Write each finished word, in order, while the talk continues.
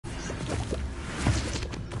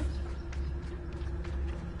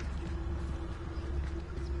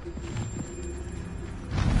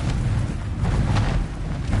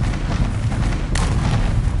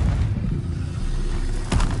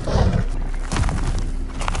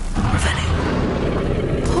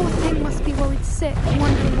sick,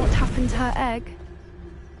 wondering what happened to her egg.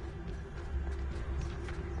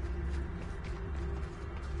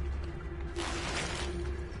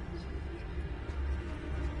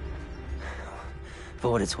 For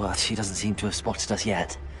what it's worth, she doesn't seem to have spotted us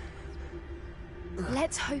yet.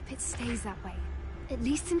 Let's hope it stays that way. At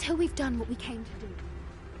least until we've done what we came to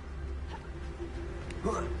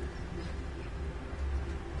do.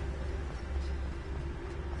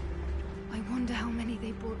 I wonder how many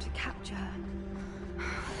they brought to capture her.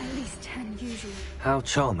 At least 10 usually. How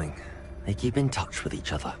charming. They keep in touch with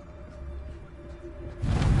each other.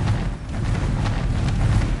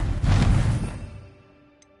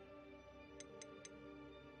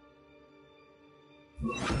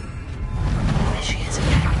 There she is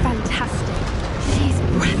again. Fantastic. She's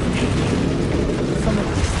breathtaking. From a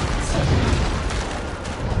distance.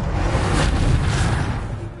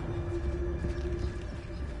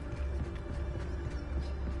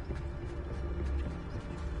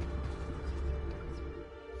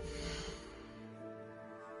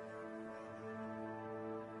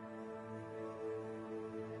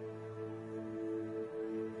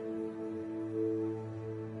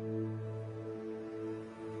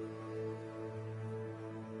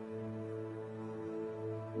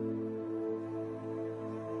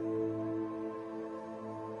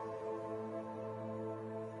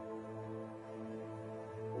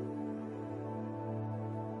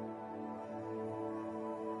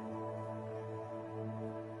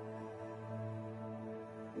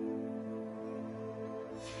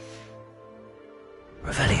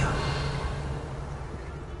 Revelio.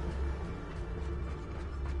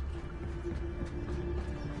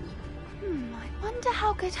 I wonder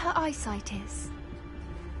how good her eyesight is.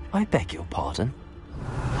 I beg your pardon?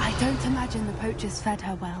 I don't imagine the poachers fed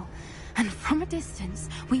her well. And from a distance,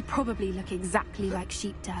 we probably look exactly like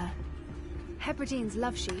sheep to her. Hebrideans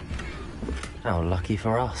love sheep. How lucky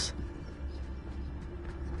for us.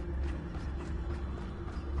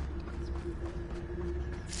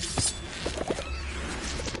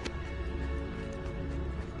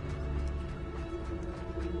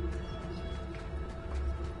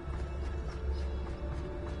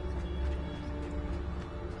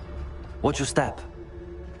 Watch your step.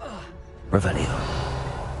 Revelio.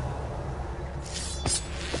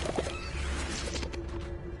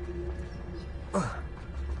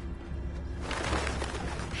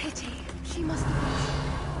 Pity. She must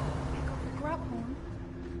have pick off the grub-horn.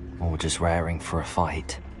 Or just raring for a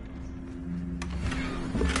fight.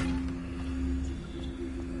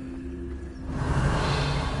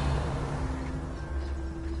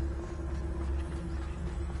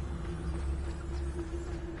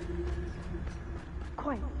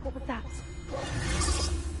 Quiet. What was that?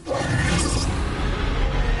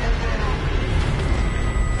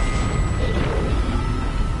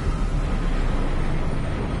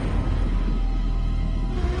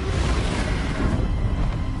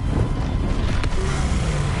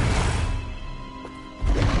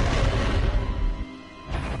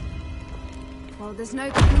 Well, there's no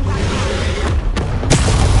coming back now.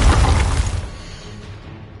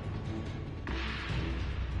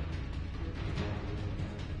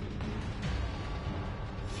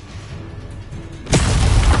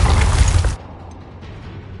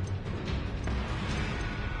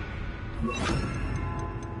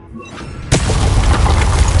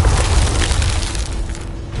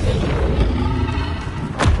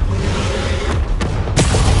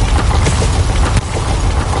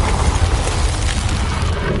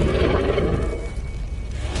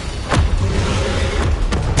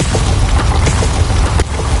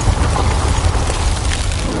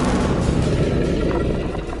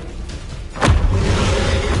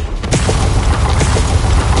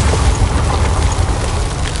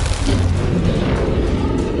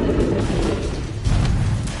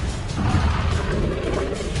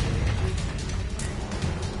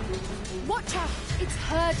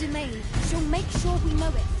 She'll make sure we know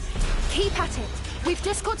it. Keep at it. We've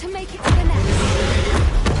just got to make it to the nest.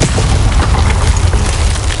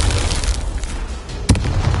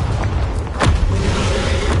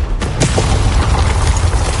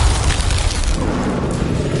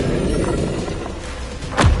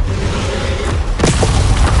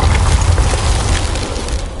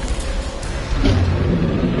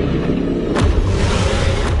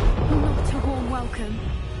 Not a warm welcome.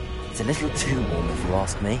 It's a little too warm if you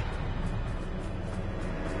ask me.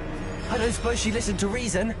 I don't suppose she listened to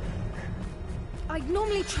reason. I'd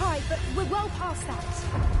normally try, but we're well past that.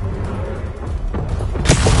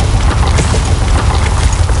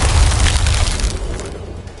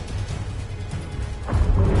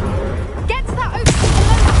 Get to that opening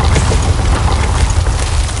below!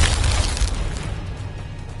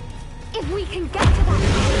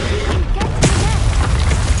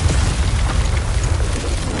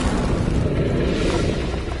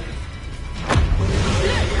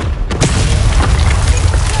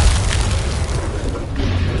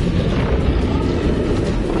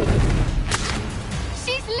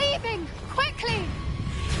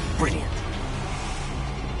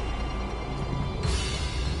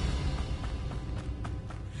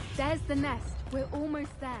 There's the nest. We're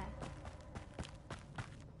almost there.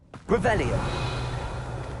 Revelio.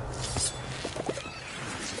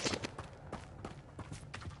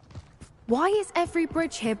 Why is every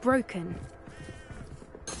bridge here broken?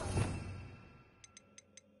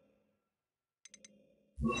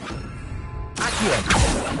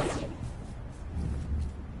 Accio.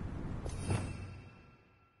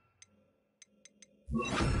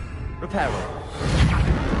 Reparo.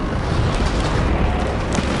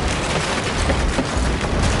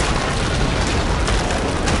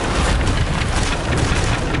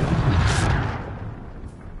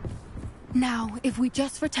 Now, if we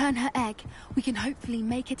just return her egg, we can hopefully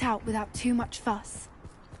make it out without too much fuss.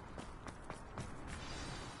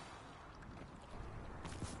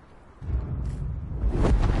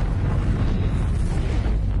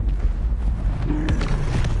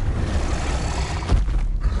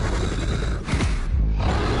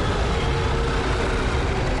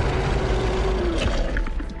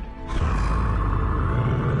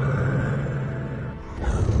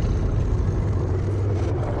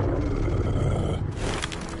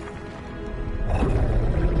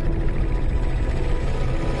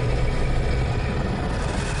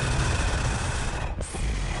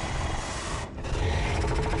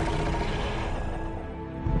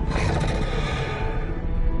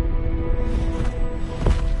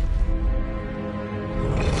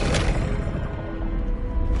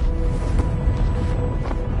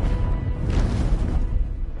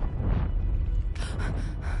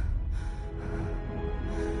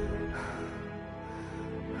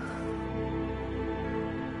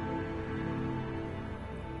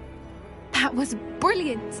 That was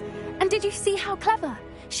brilliant! And did you see how clever?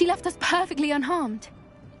 She left us perfectly unharmed.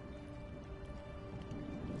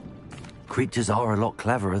 Creatures are a lot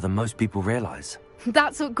cleverer than most people realize.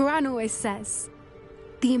 That's what Gran always says.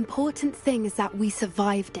 The important thing is that we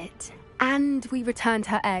survived it, and we returned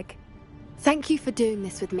her egg. Thank you for doing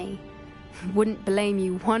this with me. Wouldn't blame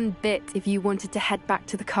you one bit if you wanted to head back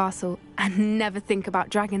to the castle and never think about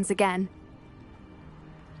dragons again.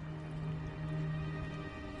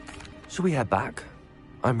 Shall we head back?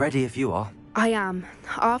 I'm ready if you are. I am.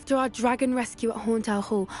 After our dragon rescue at Hauntow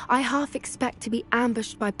Hall, I half expect to be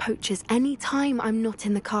ambushed by poachers any time I'm not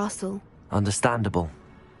in the castle. Understandable.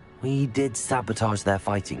 We did sabotage their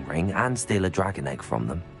fighting ring and steal a dragon egg from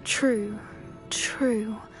them. True.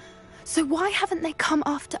 So why haven't they come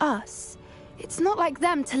after us? It's not like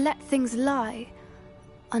them to let things lie.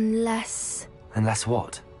 Unless... Unless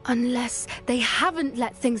what? Unless they haven't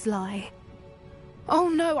let things lie. Oh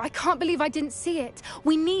no, I can't believe I didn't see it.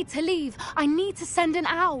 We need to leave. I need to send an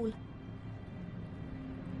owl.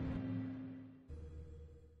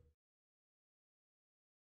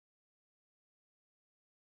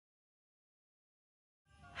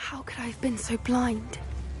 How could I have been so blind?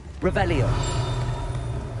 Revelio.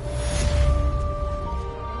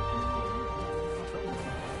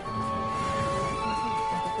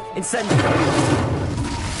 Incendio.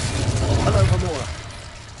 Hello, Hamora.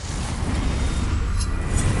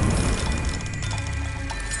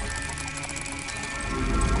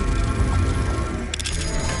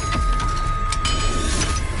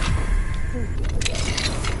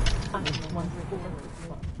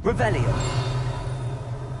 Revelio.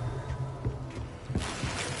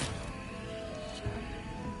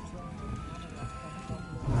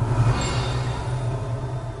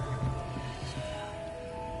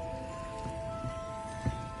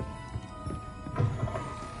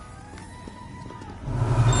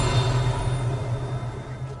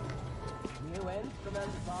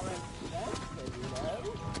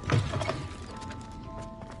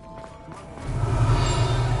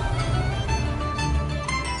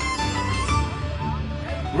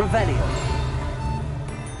 Revelio.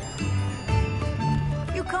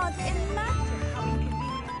 You can't imagine how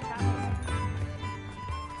inconvenient that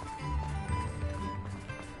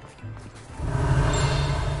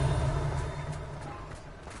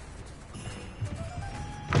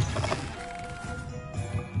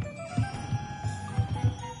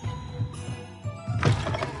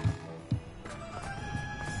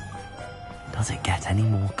Does it get any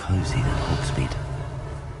more cozy than Hogsmeade?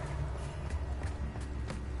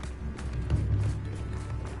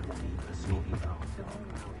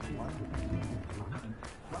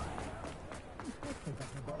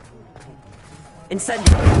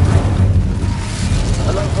 Incendio!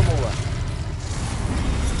 Hello, Hamora.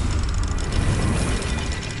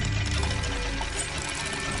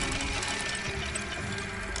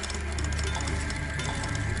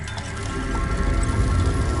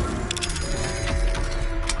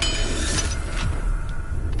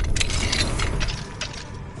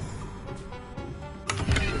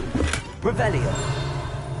 Revelio.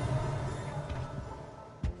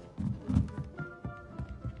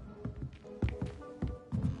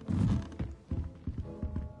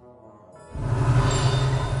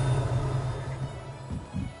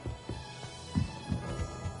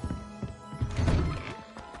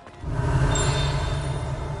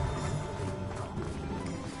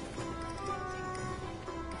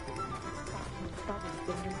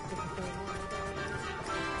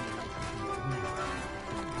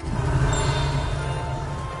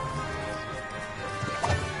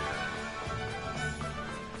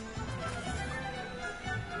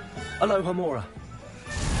 Aloha Mora.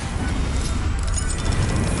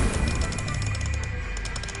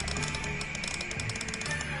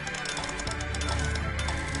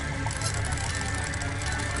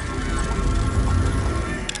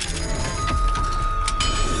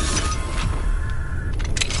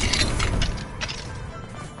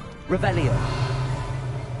 Revelio.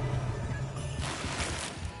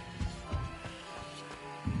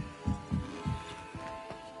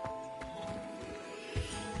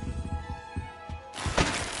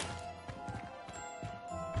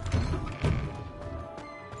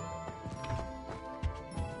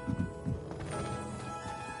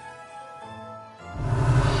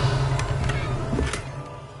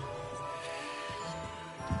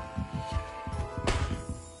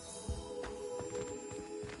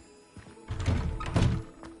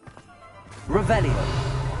 Revelio.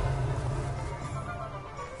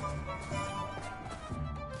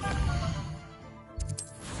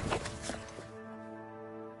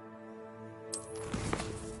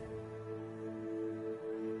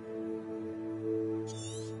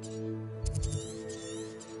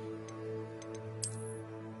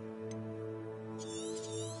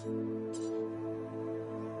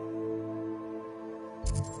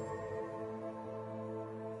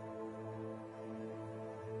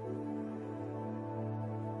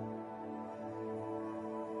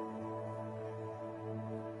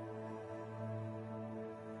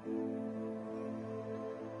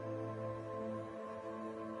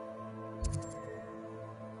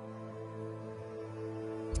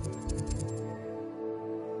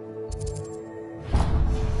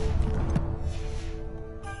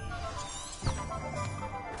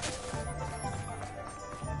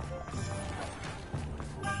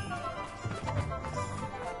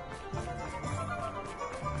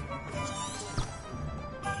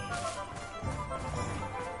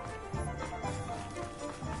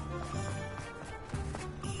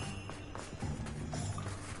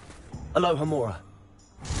 Aloha Mora.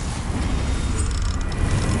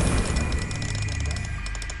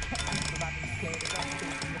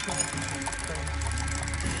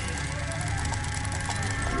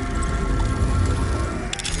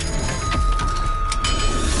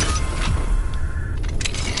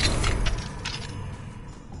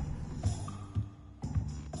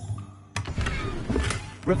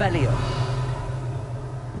 Revelio.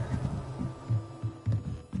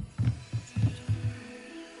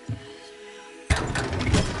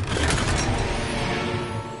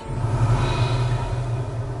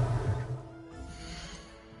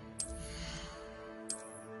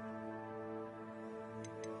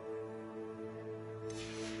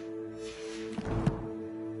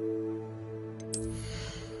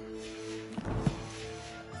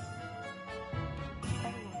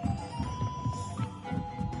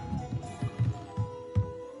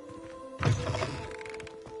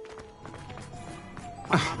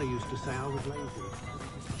 My father used to say I was lazy.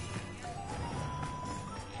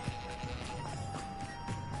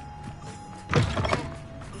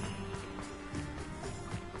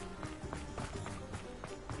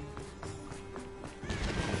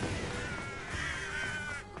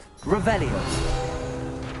 Revelio.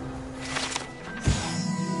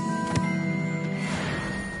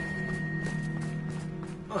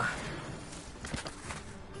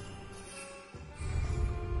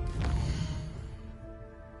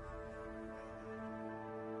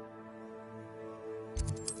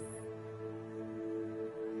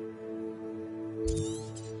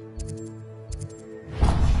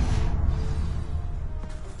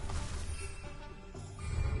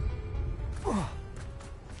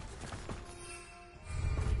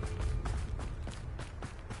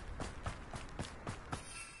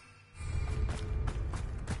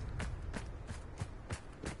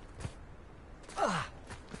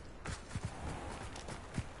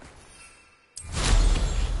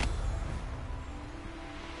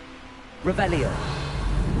 Revelio.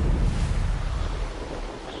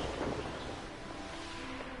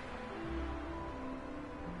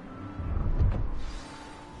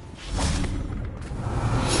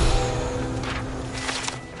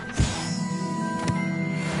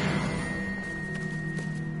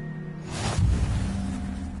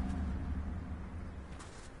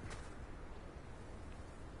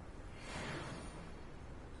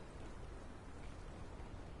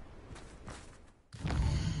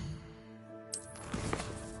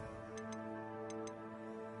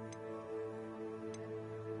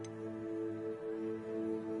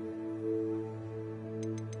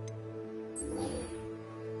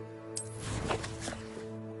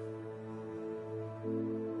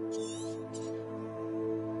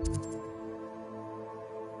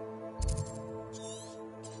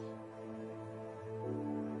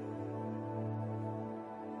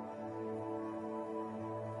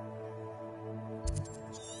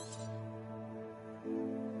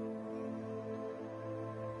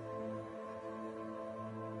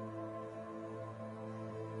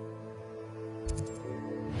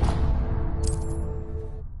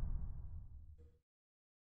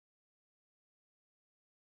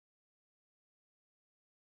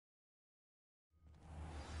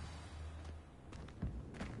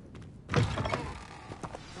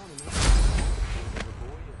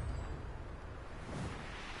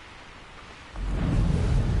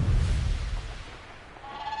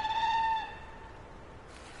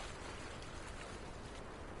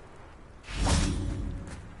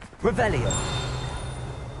 Revelio.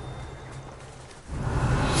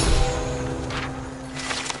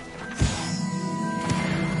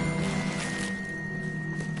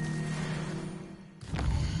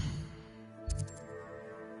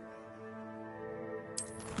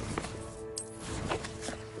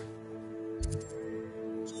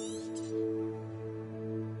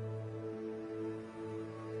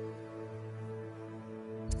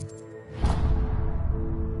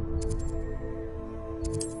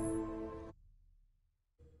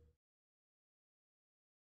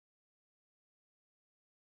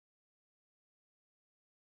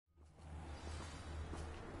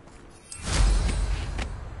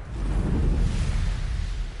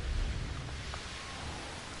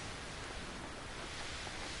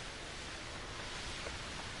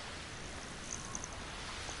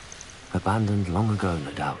 Abandoned long ago,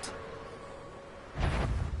 no doubt.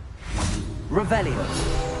 Revelio.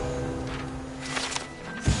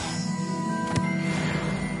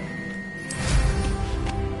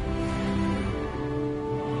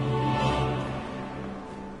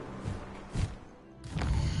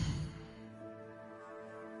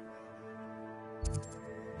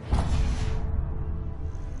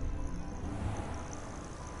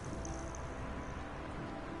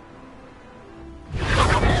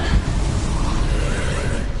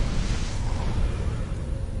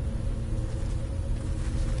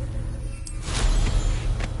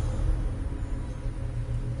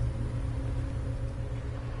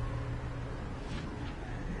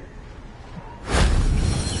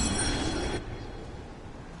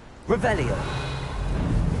 Revelio.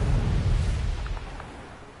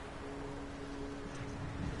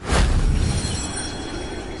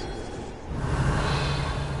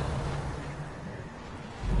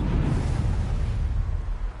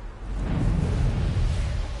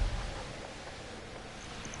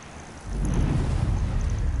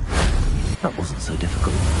 That wasn't so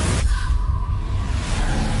difficult.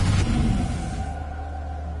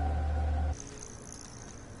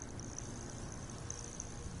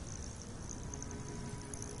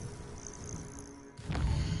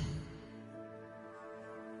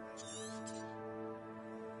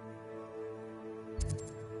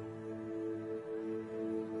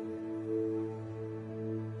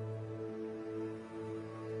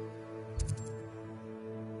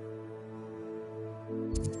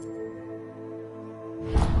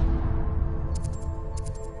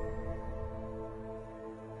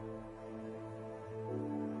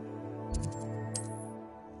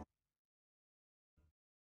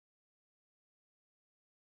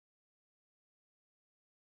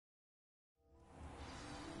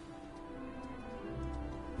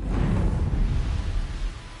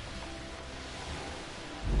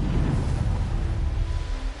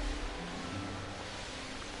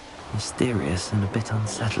 Mysterious and a bit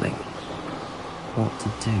unsettling. What to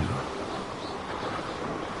do?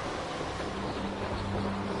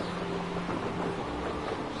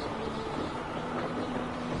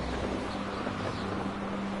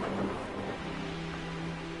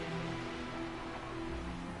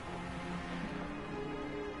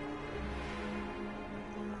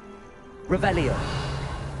 Revelio.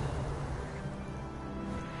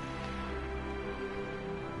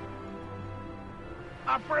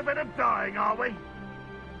 Up for a bit of dying, are we?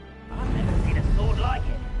 I've never seen a sword like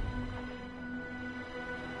it.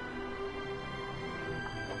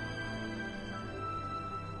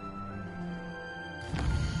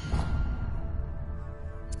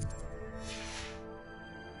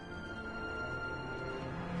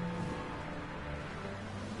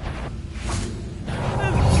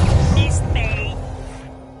 Missed me.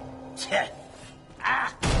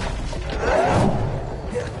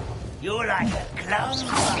 You're like a clown.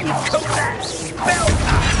 You call that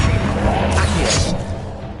spellcasting?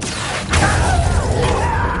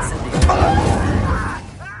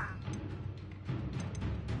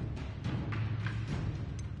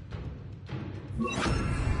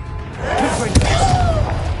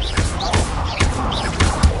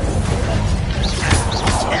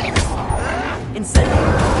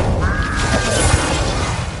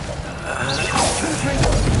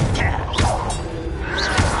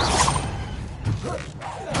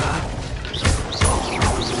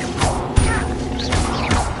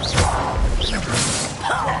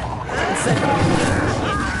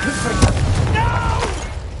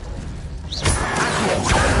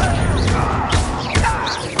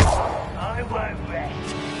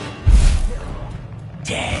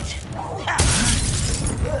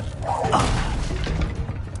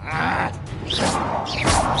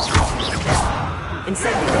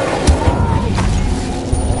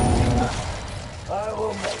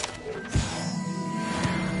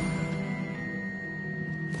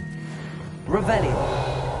 Revelio.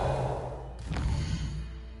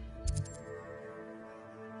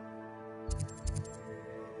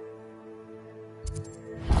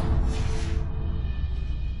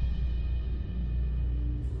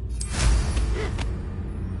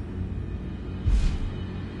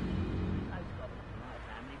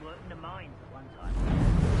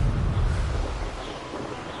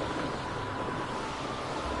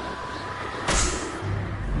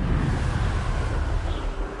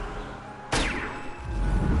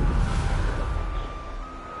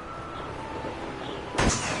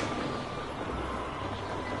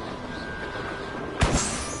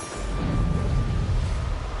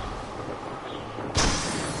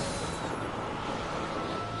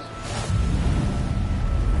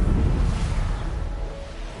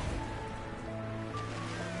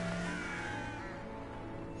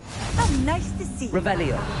 Nice to see you,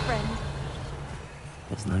 Revelio. friend.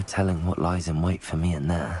 There's no telling what lies in wait for me in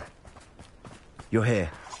there. You're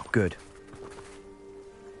here. Good.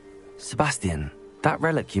 Sebastian, that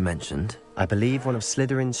relic you mentioned... I believe one of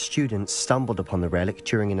Slytherin's students stumbled upon the relic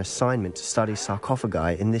during an assignment to study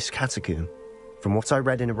sarcophagi in this catacomb. From what I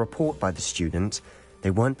read in a report by the student,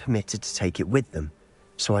 they weren't permitted to take it with them,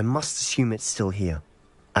 so I must assume it's still here.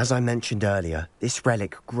 As I mentioned earlier, this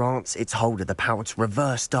relic grants its holder the power to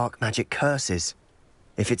reverse dark magic curses.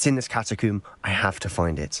 If it's in this catacomb, I have to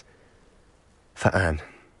find it. For Anne.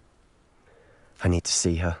 I need to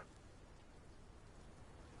see her.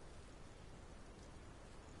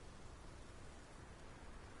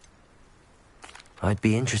 I'd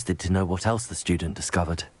be interested to know what else the student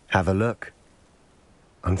discovered. Have a look.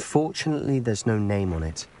 Unfortunately, there's no name on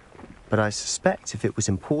it. But I suspect if it was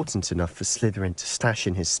important enough for Slytherin to stash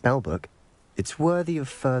in his spellbook, it's worthy of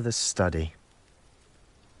further study.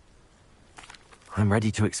 I'm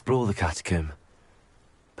ready to explore the catacomb.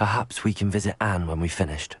 Perhaps we can visit Anne when we've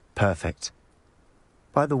finished. Perfect.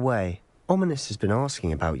 By the way, Ominous has been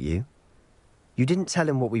asking about you. You didn't tell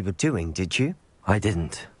him what we were doing, did you? I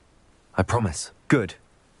didn't. I promise. Good.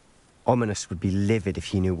 Ominous would be livid if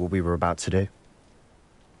he knew what we were about to do.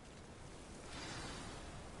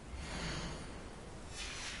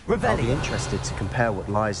 I'll be interested to compare what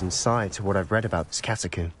lies inside to what I've read about this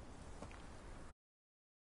catacomb.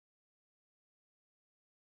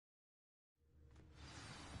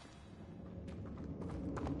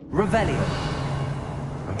 Revelio.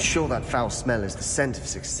 I'm sure that foul smell is the scent of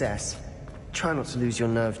success. Try not to lose your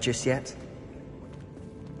nerve just yet.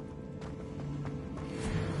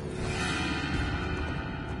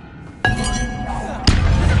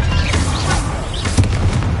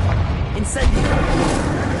 Incendio.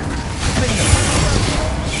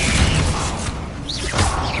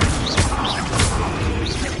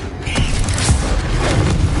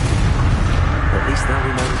 At least now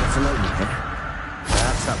we know we got alone here.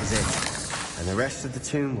 Perhaps that was it. And the rest of the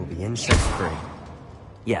tomb will be insect-free.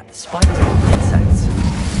 Yeah, spiders and insects.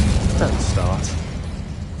 Don't start.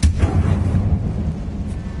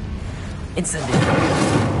 Incendio.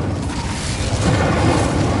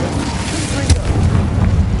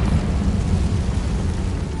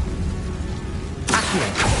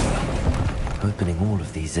 Opening all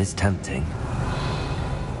of these is tempting.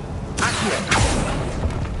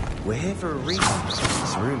 We're here for a reason.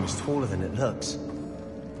 This room is taller than it looks.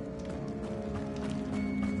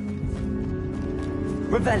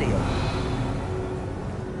 Revelio.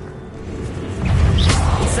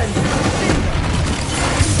 Incendio.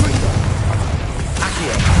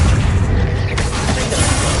 Accio.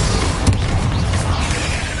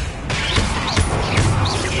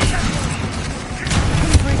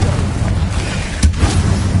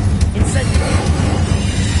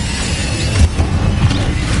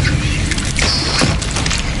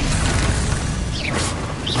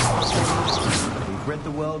 Rid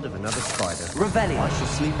the world of another spider. Revelio. I shall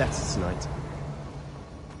sleep better tonight.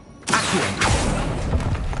 Accio.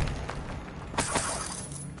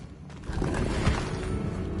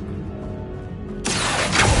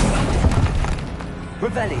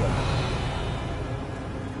 Revelio.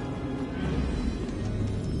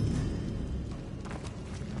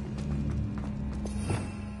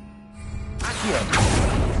 Accio.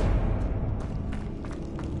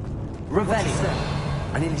 Revelio.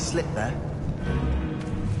 I nearly slipped there.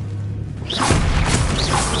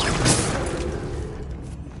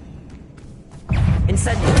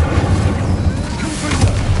 Incendio.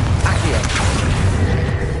 Accio.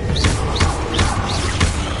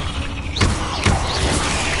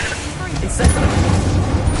 Incendio.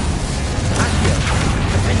 Accio.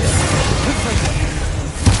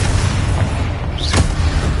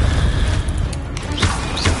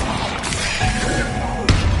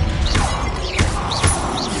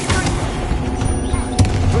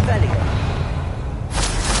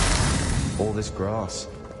 all this grass.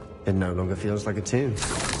 It no longer feels like a tomb.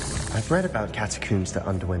 I've read about catacombs that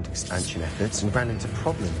underwent expansion efforts and ran into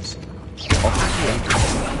problems.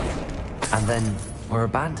 And then were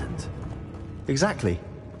abandoned. Exactly.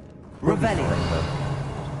 Revelio.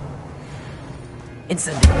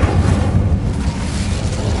 Incendio.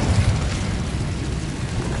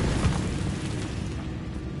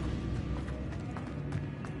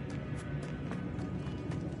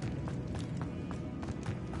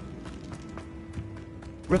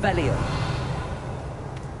 Revelio.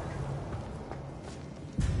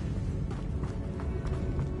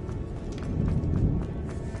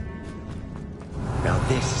 Now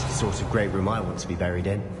this is the sort of great room I want to be buried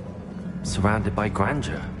in. Surrounded by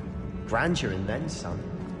grandeur. Grandeur and then some.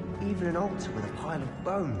 Even an altar with a pile of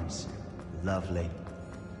bones. Lovely.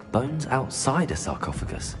 Bones outside a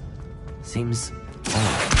sarcophagus. Seems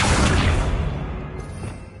odd.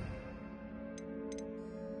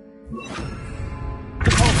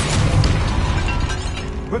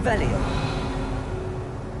 Revelio.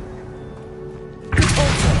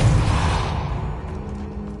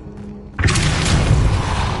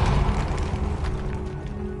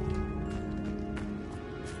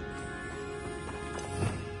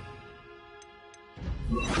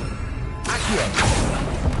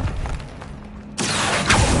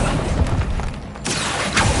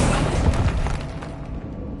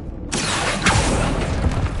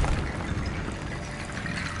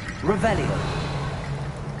 Revelio.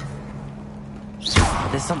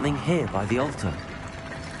 There's something here by the altar.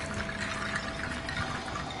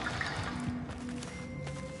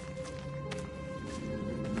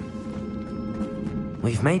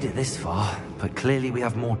 We've made it this far, but clearly we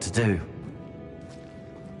have more to do.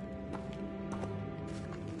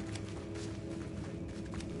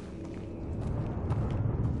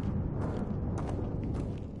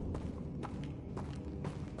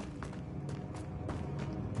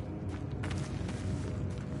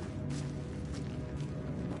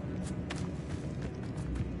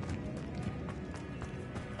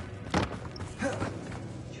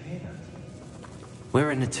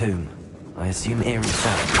 We're in a tomb. I assume eerie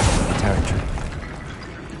sounds of the territory.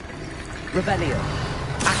 Revelio.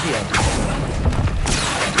 Accio.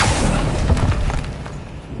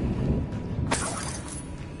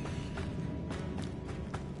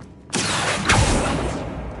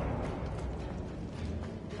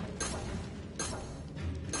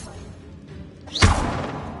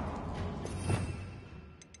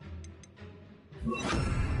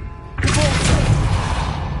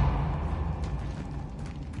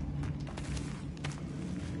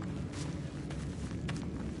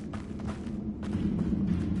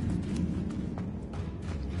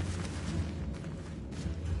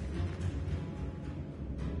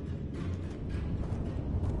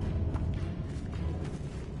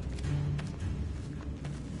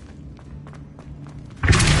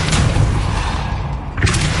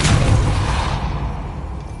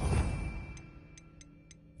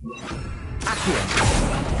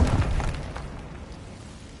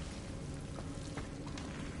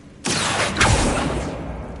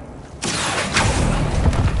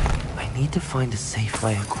 To find a safe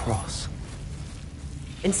way across.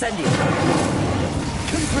 Incendio.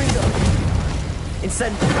 Confrido.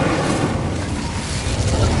 Incendio.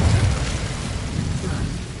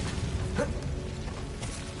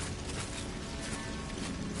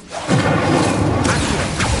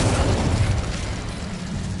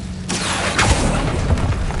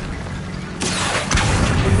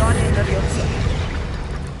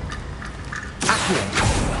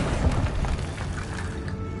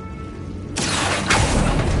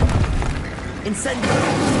 Incendio.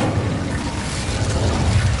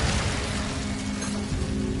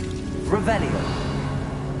 Revelio.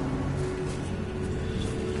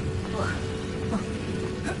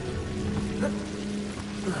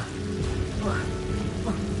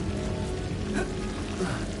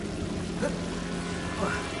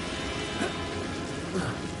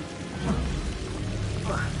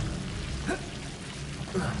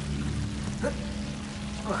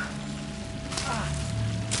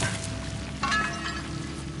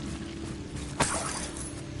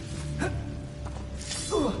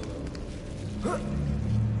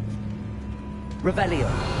 Revelio.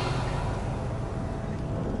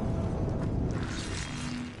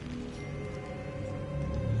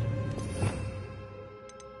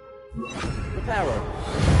 Reparo.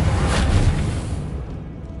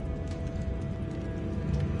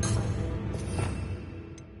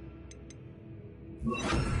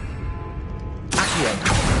 Accio.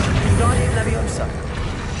 Guardian Leviosa.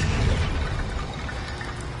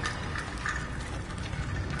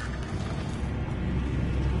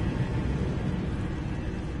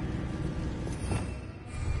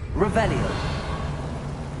 Revelio.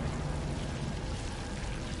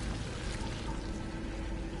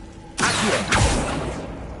 Accio.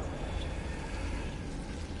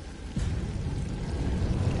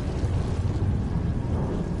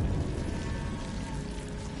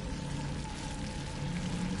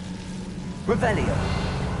 Revelio.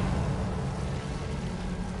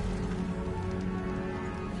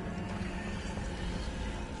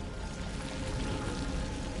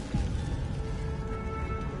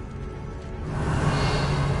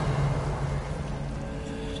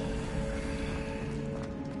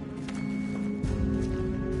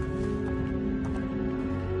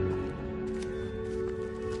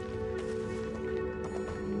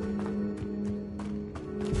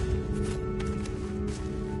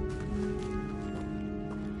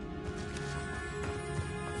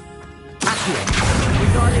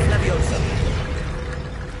 Guardian Leviosa.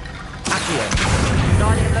 Accio.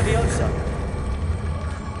 Guardian Leviosa.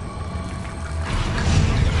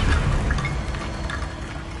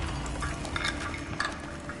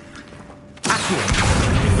 Accio.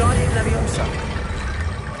 Guardian Leviosa.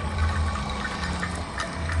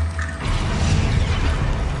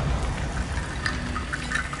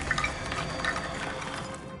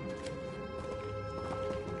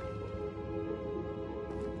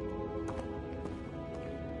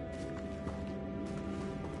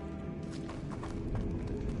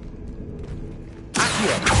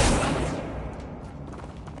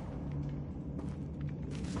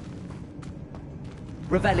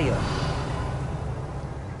 Revelio.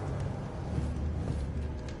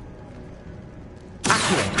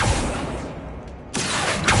 Accio.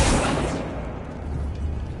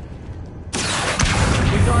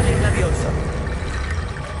 Guardian Leviosa.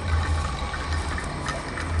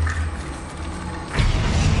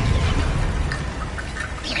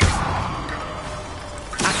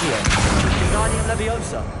 Accio. Guardian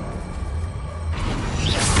Leviosa.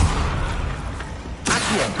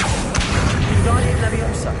 Accio. Guardian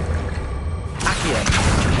Leviosa. Accio.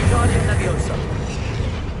 Guardian Leviosa.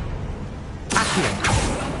 Accio.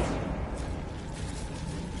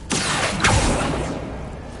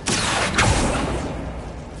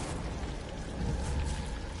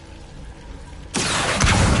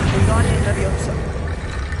 Guardian Leviosa.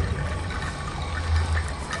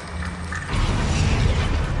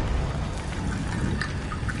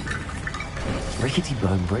 Rickety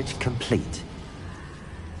bone bridge complete.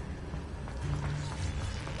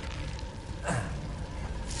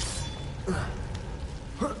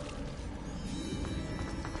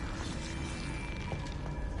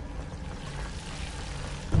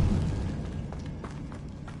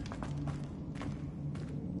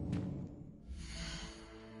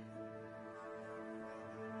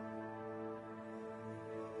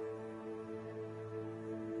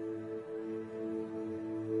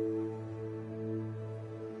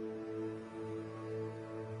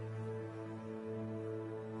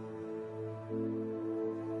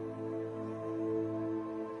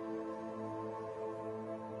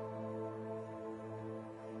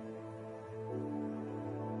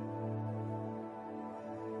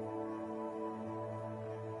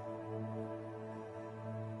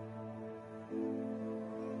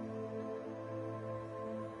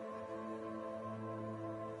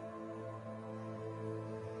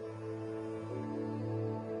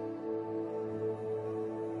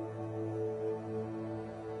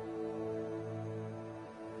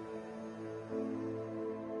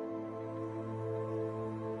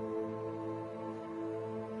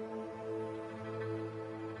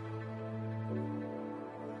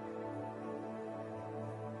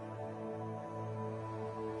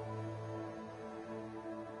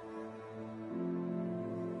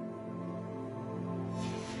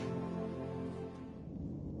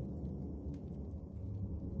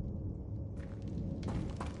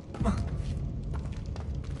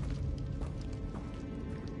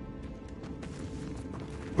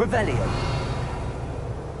 Revelio.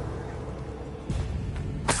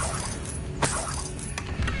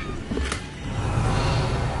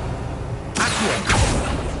 Accio.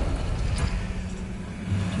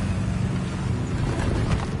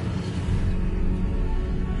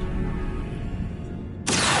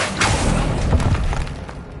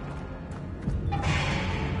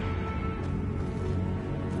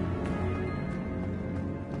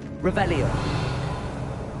 Revelio.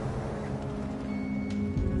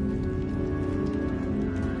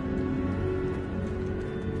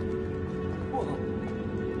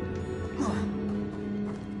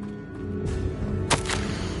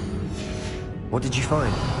 What did you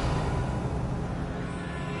find?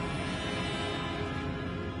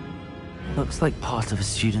 Looks like part of a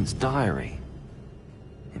student's diary.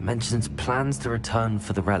 It It mentions plans to return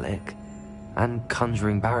for the relic, and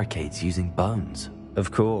conjuring barricades using bones. Of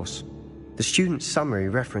course. The student's summary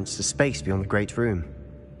referenced the space beyond the Great Room,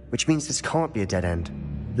 which means this can't be a dead end.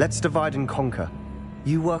 Let's divide and conquer.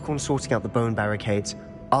 You work on sorting out the bone barricades,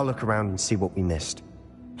 I'll look around and see what we missed.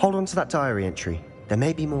 Hold on to that diary entry. There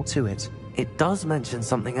may be more to it. It does mention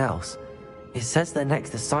something else. It says their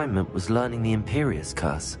next assignment was learning the Imperius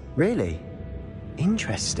Curse. Really?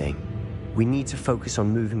 Interesting. We need to focus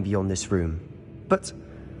on moving beyond this room. But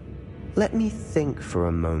let me think for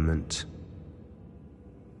a moment.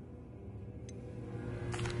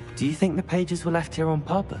 Do you think the pages were left here on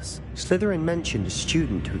purpose? Slytherin mentioned a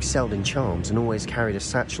student who excelled in charms and always carried a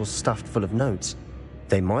satchel stuffed full of notes.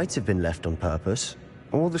 They might have been left on purpose,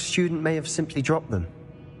 or the student may have simply dropped them.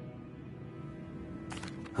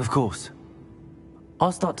 Of course.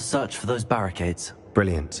 I'll start to search for those barricades.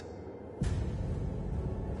 Brilliant.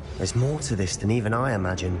 There's more to this than even I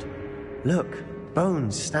imagined. Look,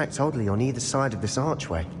 bones stacked oddly on either side of this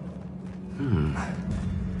archway.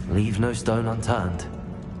 Leave no stone unturned.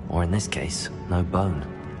 Or in this case, no bone.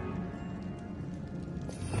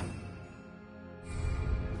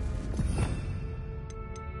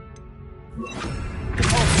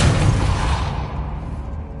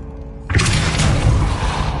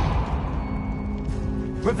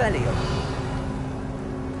 Revelio.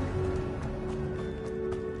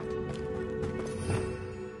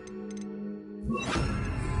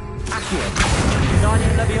 Accio.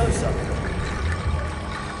 Guardian Leviosa.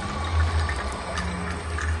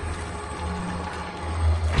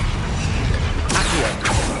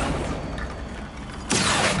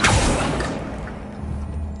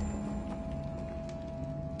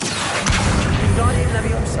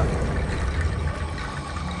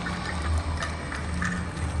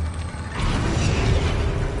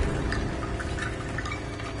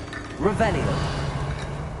 Revelio.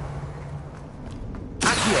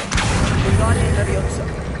 Accio. Guardian Leviosa.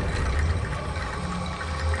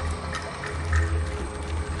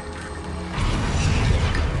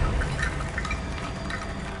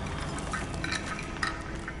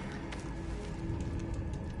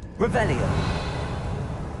 Revelio.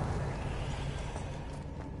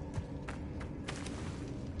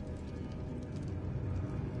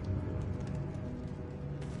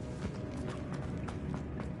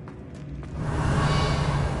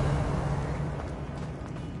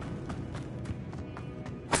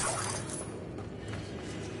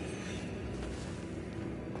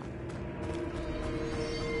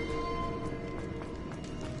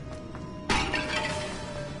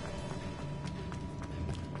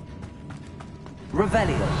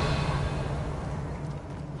 Revelio.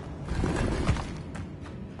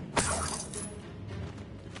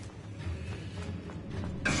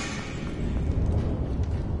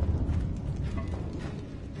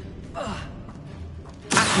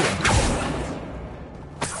 Accio.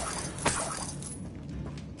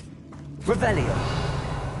 Revelio.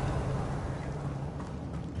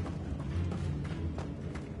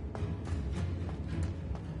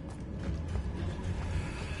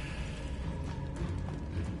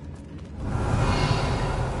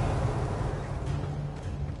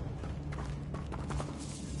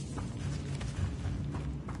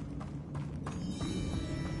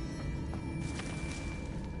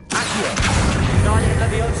 Guardian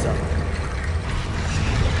Leviosa.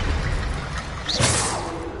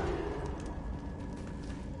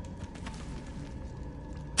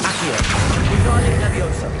 Accio. Guardian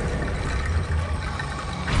Leviosa.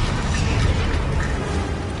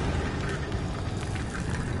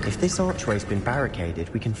 If this archway's been barricaded,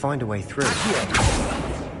 we can find a way through. Accio.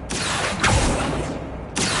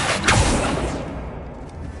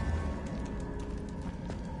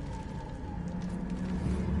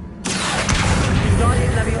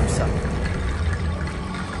 Guardian Leviosa.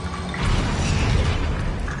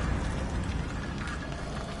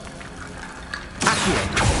 Accio.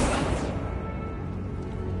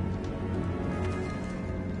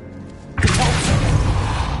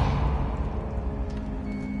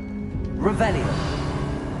 Revelio.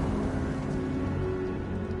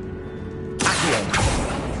 Accio.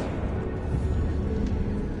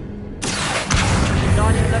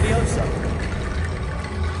 Guardian Leviosa.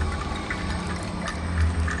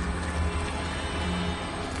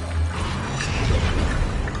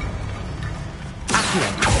 Accio.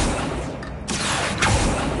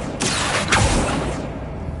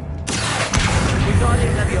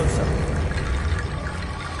 Guardian Leviosa.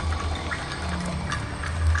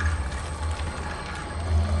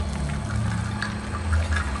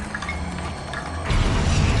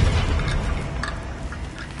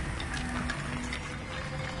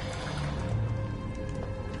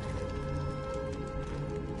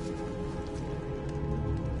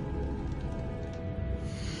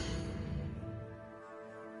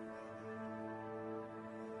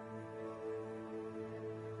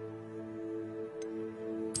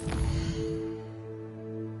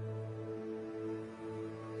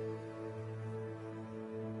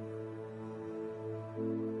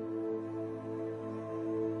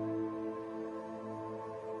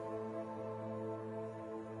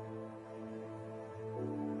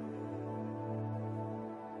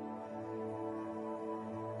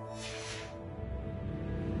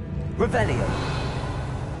 Revelio.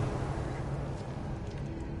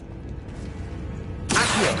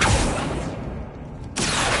 Accio.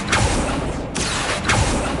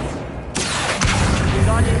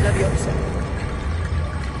 Wingardium Leviosa.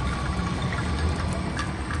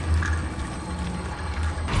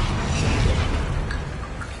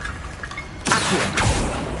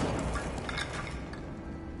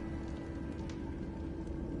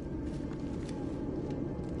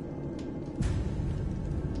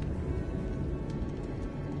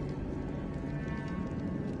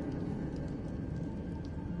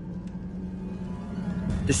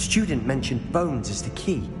 The student mentioned bones as the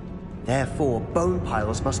key. Therefore, bone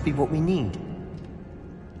piles must be what we need.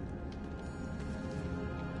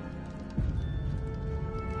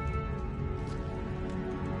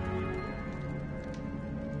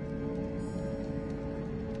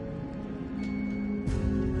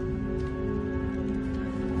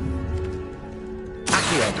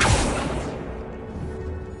 Accio.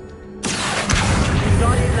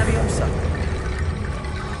 Wingardium Leviosa.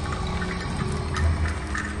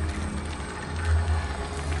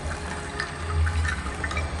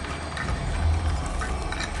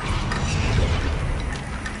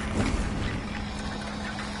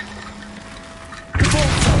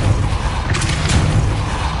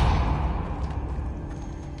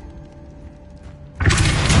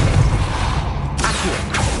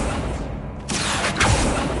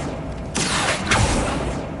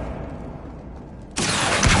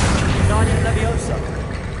 Wingardium Leviosa.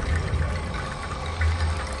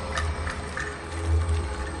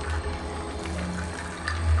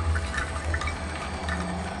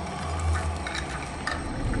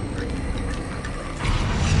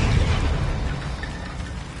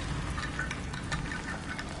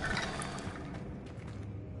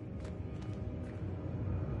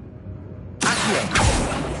 Accio.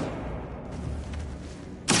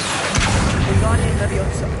 Wingardium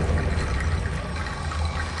Leviosa.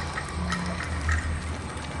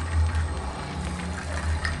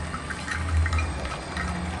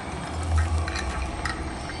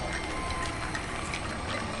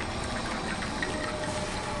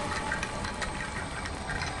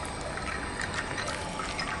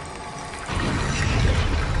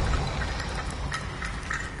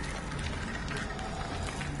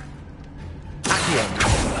 Accio.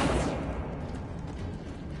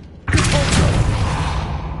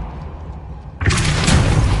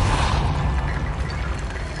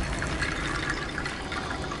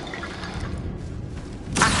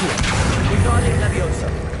 Accio. Wingardium Leviosa.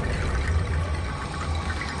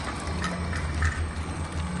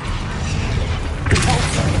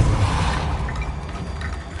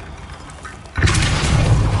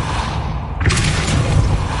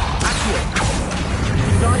 Accio.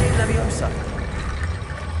 Wingardium Leviosa.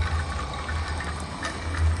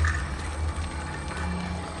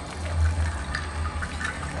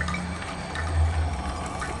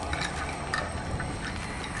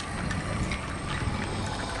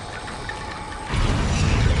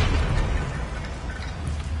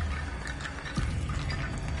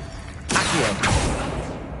 Accio.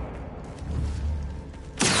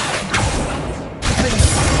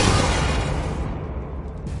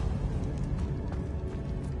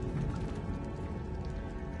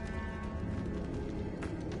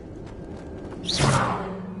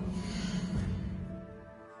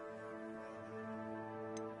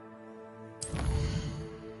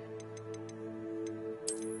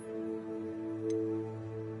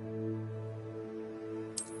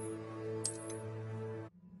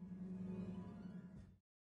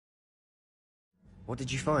 What did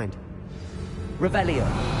you find? Revelio.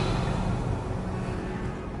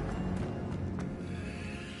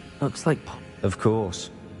 Looks like... Of course.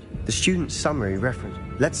 The student's summary reference.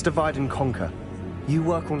 Let's divide and conquer. You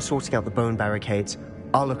work on sorting out the bone barricades.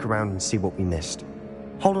 I'll look around and see what we missed.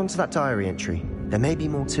 Hold on to that diary entry. There may be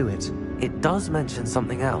more to it. It does mention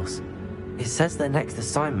something else. It says their next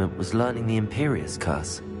assignment was learning the Imperious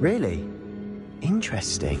Curse. Really?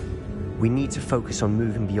 Interesting. We need to focus on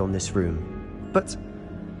moving beyond this room. But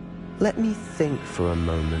let me think for a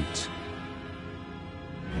moment.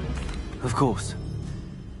 Of course.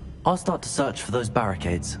 I'll start to search for those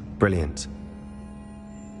barricades. Brilliant.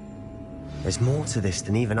 There's more to this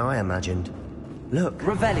than even I imagined. Look,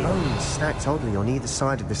 Revelio. bones stacked oddly on either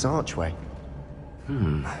side of this archway.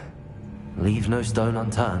 Leave no stone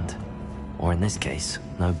unturned. Or in this case,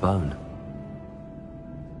 no bone.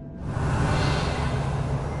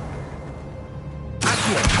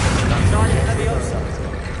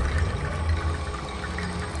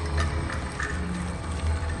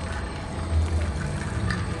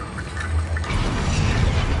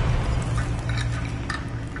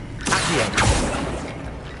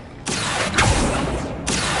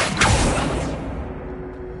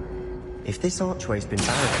 If this archway's been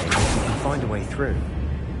barricaded, we can find a way through.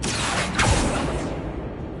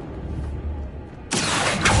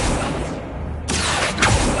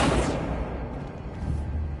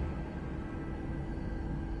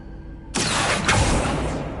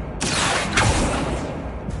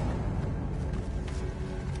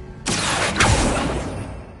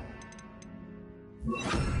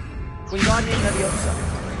 Wingardium Leviosa.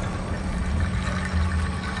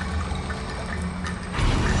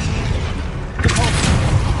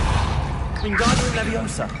 Wingardium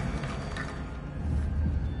Leviosa.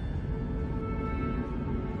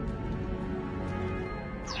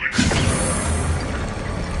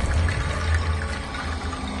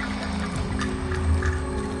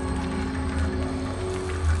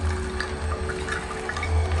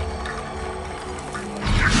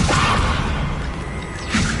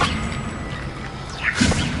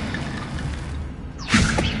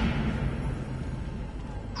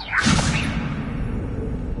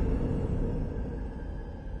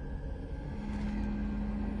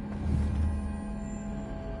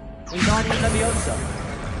 Wingardium Leviosa.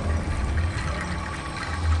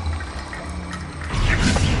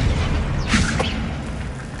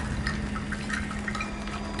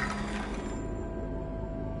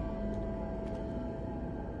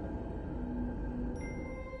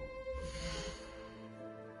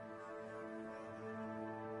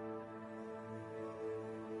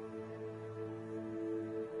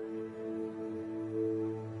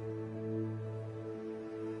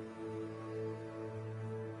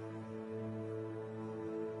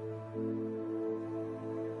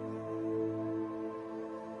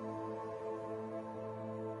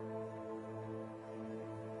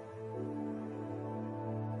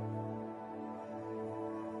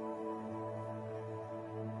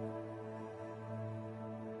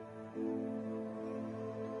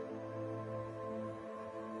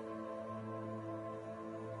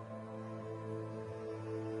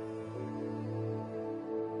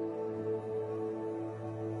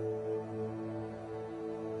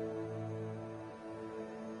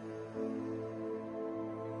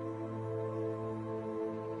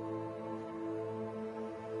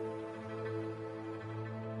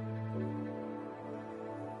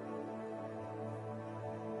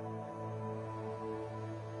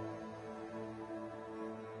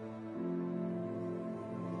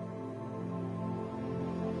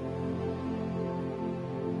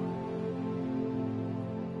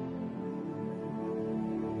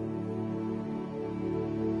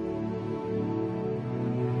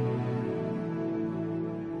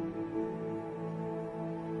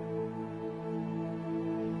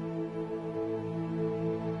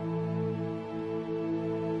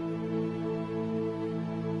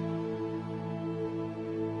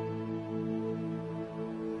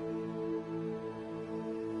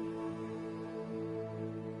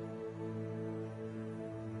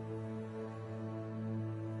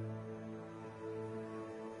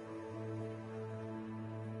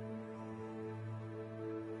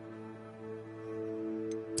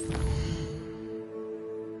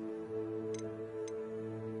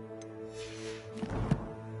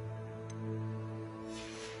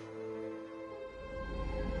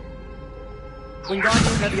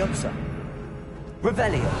 Wingardium Leviosa.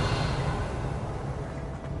 Revelio.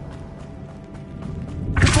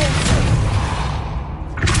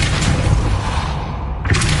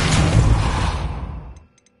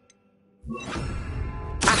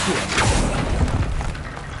 Accio.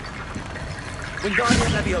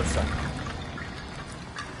 Wingardium Leviosa.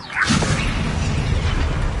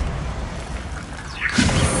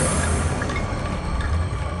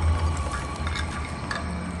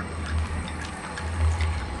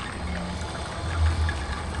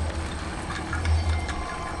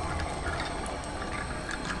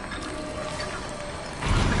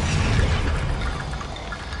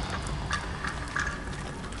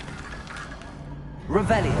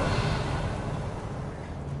 Revelio.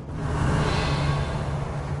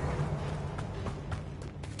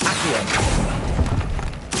 Accio.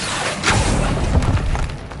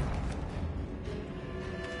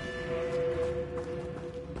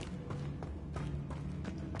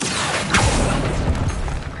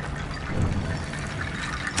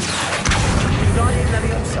 Wingardium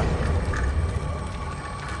Leviosa.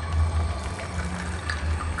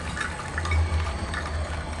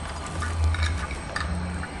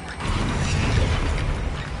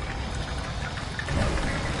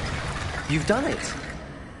 You've done it.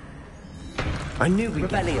 I knew we'd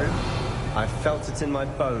get through. I felt it in my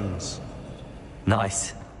bones.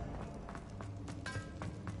 Nice.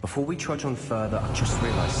 Before we trudge on further, I just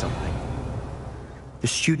realized something. The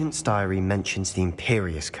student's diary mentions the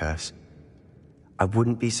Imperious Curse. I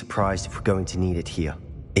wouldn't be surprised if we're going to need it here.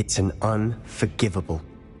 It's an unforgivable,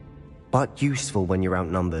 but useful when you're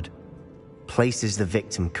outnumbered. Places the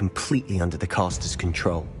victim completely under the caster's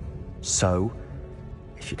control. So,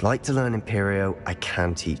 if you'd like to learn Imperio, I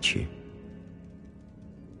can teach you.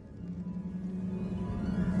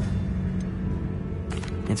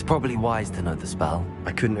 It's probably wise to know the spell.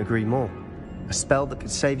 I couldn't agree more. A spell that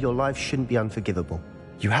could save your life shouldn't be unforgivable.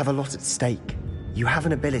 You have a lot at stake. You have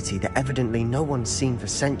an ability that evidently no one's seen for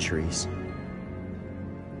centuries.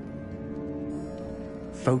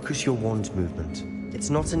 Focus your wand's movement. It's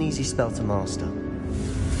not an easy spell to master.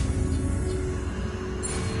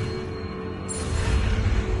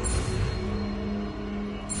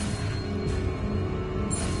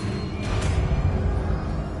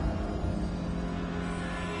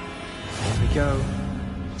 Here we go.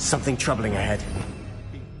 Something troubling ahead.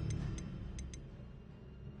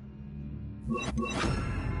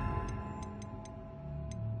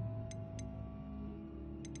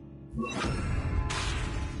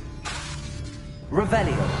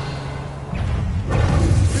 Revelio.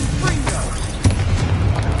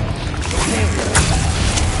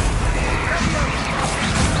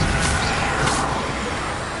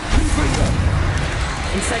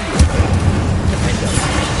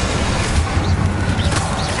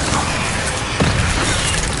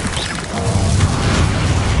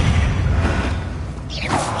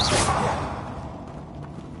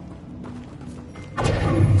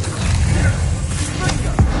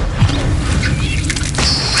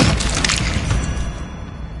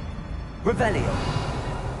 Revelio.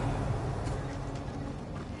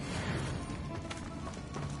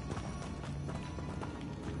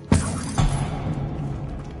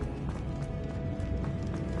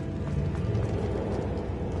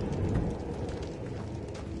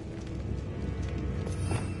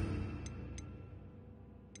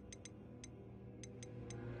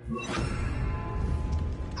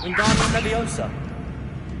 Wingardium Leviosa.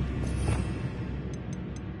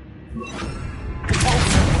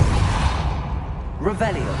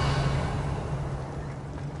 Revelio.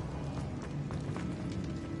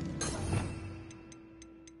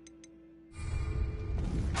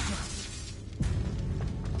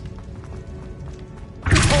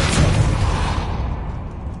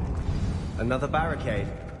 Another barricade.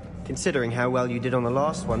 Considering how well you did on the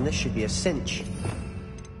last one, this should be a cinch.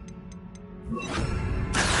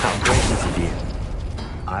 How gracious of you.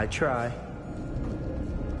 I try.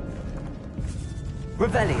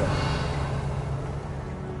 Revelio.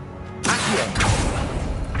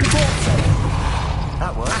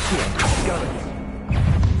 That works. Accio. Going.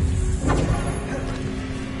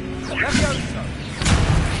 Levioso.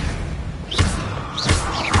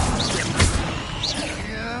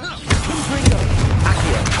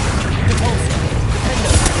 Accio. Depulso.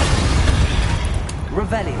 Dependo.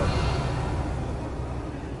 Revelio.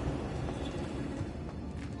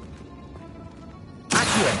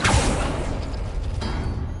 Accio.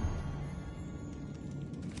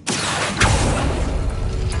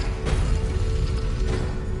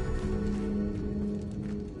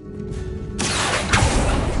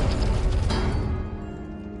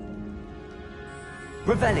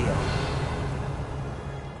 Revelio.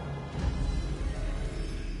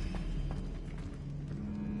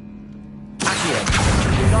 Accio.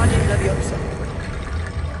 Wingardium Leviosa.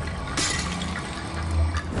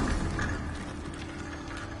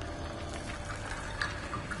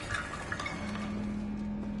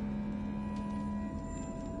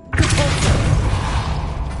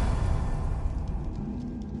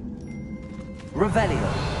 Revelio.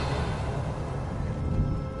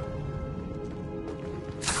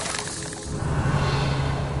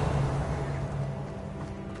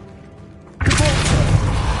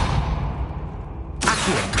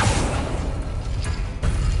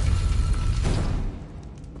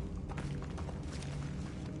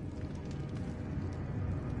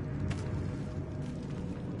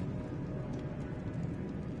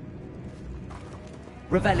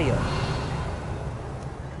 Revelio.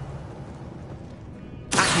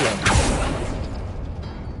 Accio.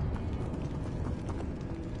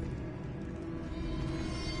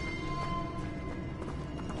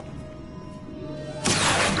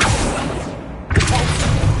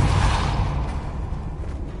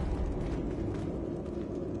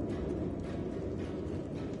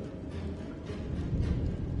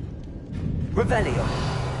 Revelio.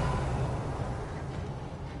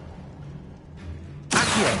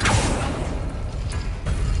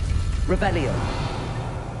 Revelio.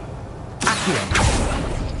 Accio.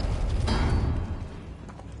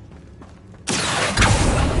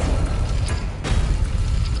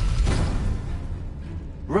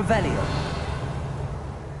 Revelio.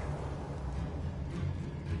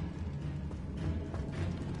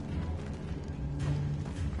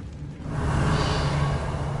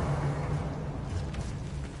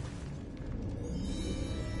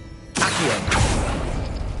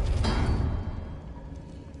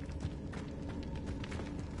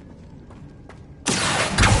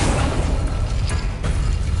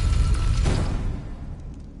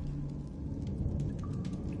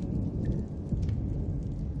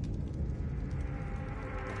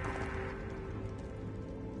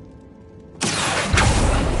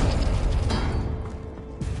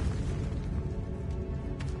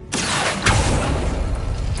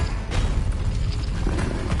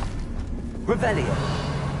 Revelio.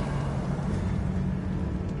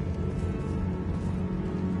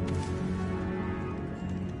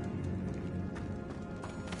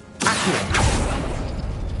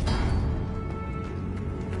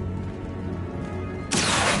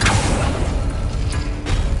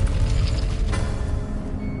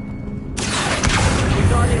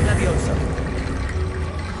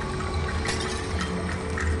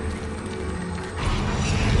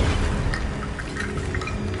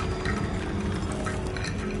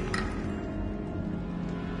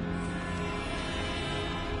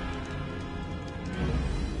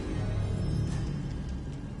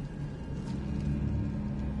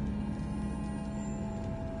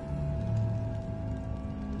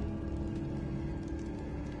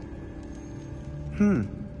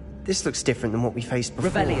 This looks different than what we faced before.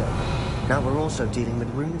 Revelio. Now we're also dealing with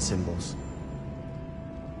rune symbols.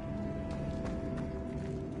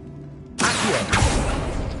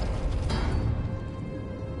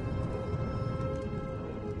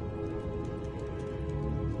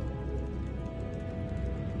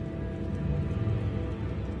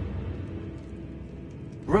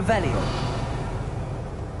 Revelio.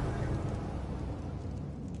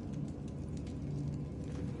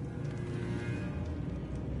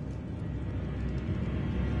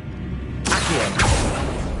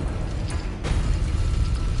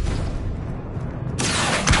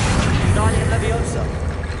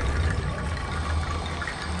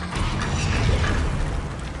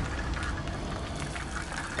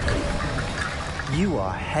 You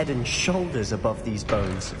are head and shoulders above these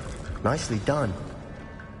bones. Nicely done.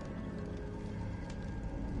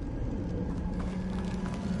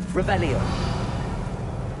 Revelio.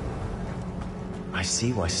 I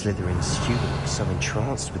see why Slytherin's student was so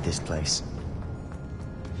entranced with this place.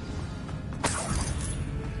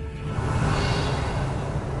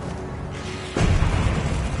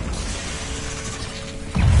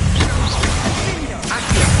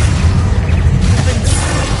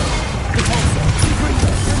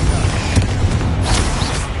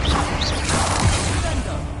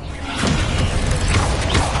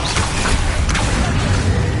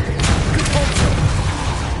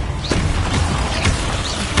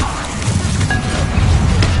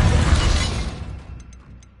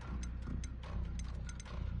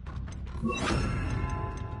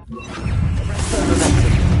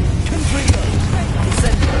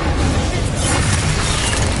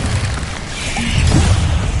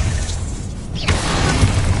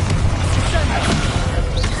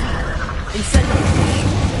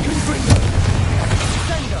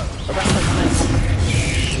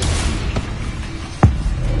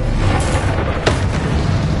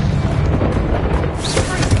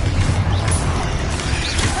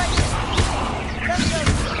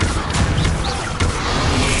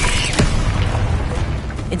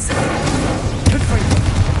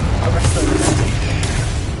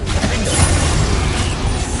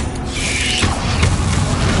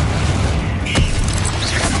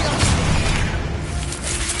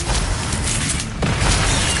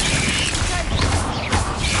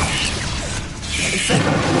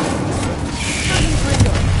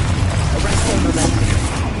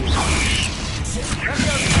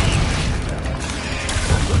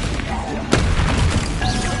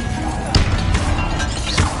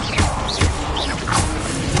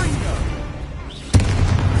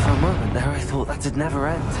 It'd never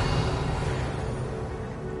end.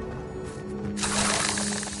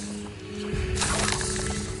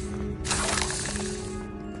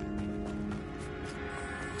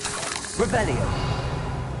 Revelio.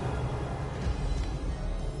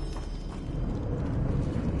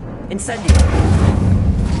 Incendio.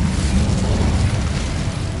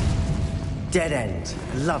 Dead end.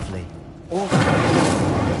 Lovely. All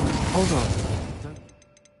Hold on.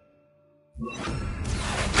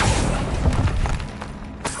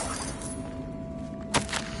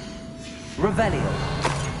 Revelio.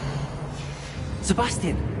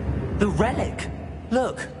 Sebastian, the relic.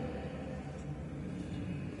 Look.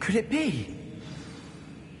 Could it be?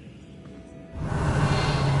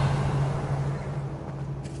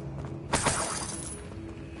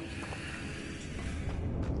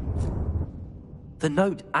 The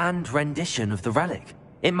note and rendition of the relic.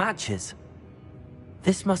 It matches.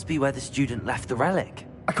 This must be where the student left the relic.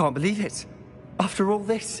 I can't believe it. After all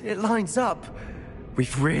this, it lines up.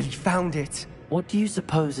 We've really found it. What do you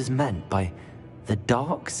suppose is meant by the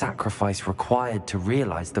dark sacrifice required to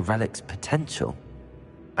realize the relic's potential?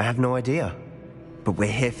 I have no idea, but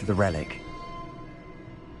we're here for the relic.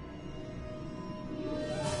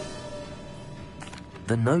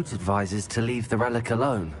 The note advises to leave the relic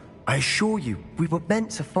alone. I assure you, we were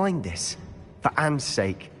meant to find this. For Anne's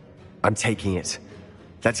sake. I'm taking it.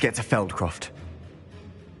 Let's get to Feldcroft.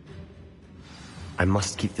 I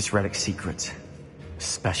must keep this relic secret,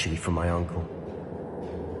 especially from my uncle.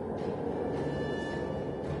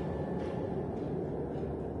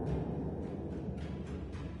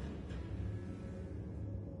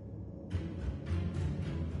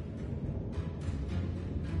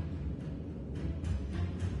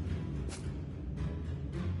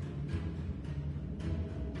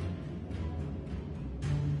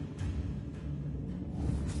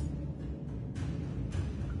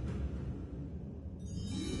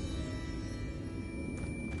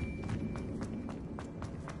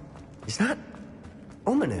 Is that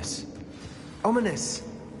ominous? Ominous!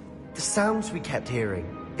 The sounds we kept hearing.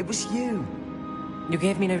 It was you. You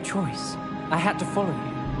gave me no choice. I had to follow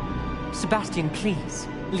you. Sebastian, please,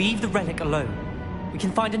 leave the relic alone. We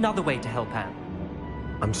can find another way to help Anne.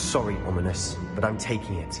 I'm sorry, Ominous, but I'm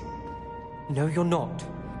taking it. No, you're not.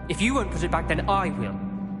 If you won't put it back, then I will.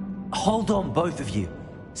 Hold on, both of you.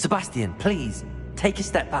 Sebastian, please, take a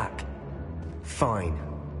step back. Fine,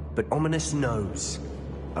 but Ominous knows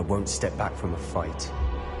I won't step back from a fight.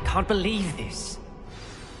 Can't believe this.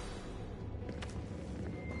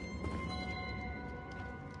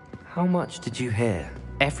 How much did you hear?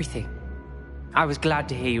 Everything. I was glad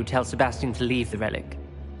to hear you tell Sebastian to leave the relic.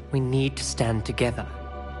 We need to stand together.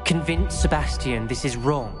 Convince Sebastian this is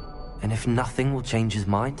wrong. And if nothing will change his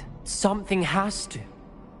mind? Something has to.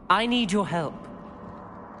 I need your help.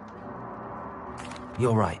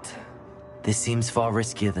 You're right. This seems far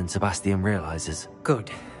riskier than Sebastian realizes. Good.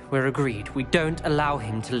 We're agreed. We don't allow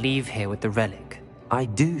him to leave here with the relic. I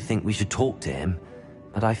do think we should talk to him,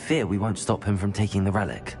 but I fear we won't stop him from taking the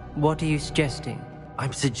relic. What are you suggesting?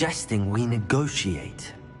 I'm suggesting we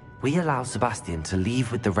negotiate. We allow Sebastian to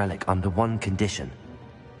leave with the relic under one condition.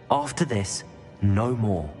 After this, no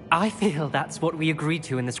more. I feel that's what we agreed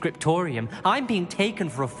to in the scriptorium. I'm being taken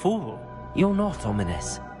for a fool. You're not,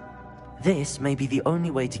 Ominous. This may be the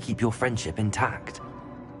only way to keep your friendship intact.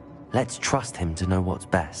 Let's trust him to know what's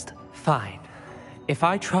best. Fine. If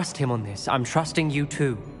I trust him on this, I'm trusting you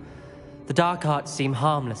too. The dark arts seem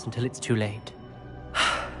harmless until it's too late.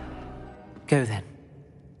 Go then.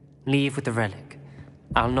 Leave with the relic.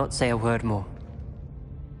 I'll not say a word more.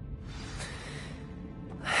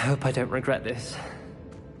 I hope I don't regret this.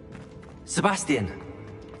 Sebastian,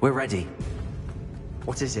 we're ready.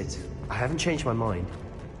 What is it? I haven't changed my mind.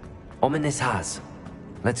 Ominous has.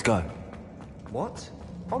 Let's go. What?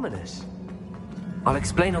 Ominous? I'll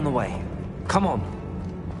explain on the way. Come on.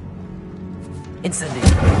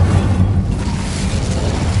 Incendio.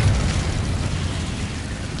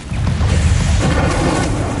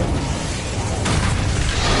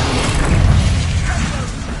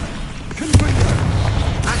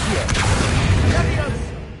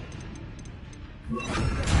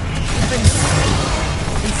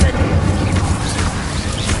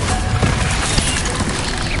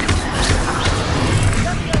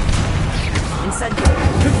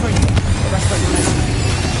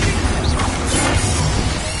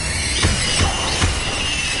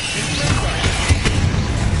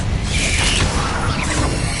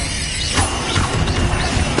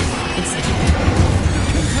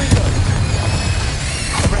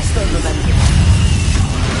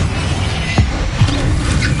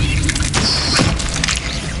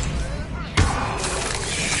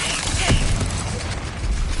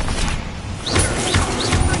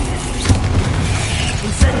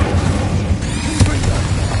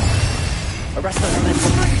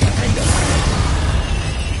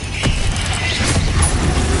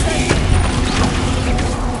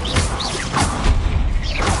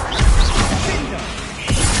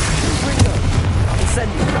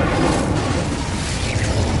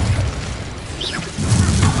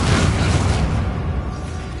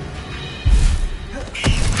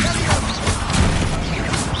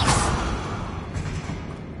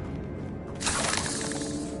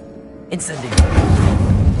 Incendio.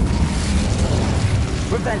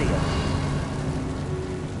 Rebellion.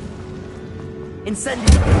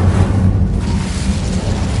 Incendio.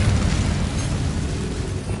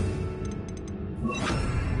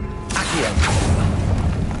 Accio.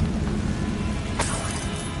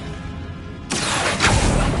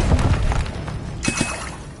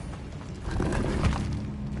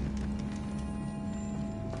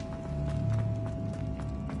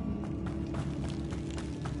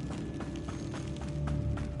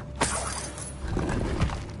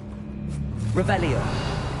 Revelio.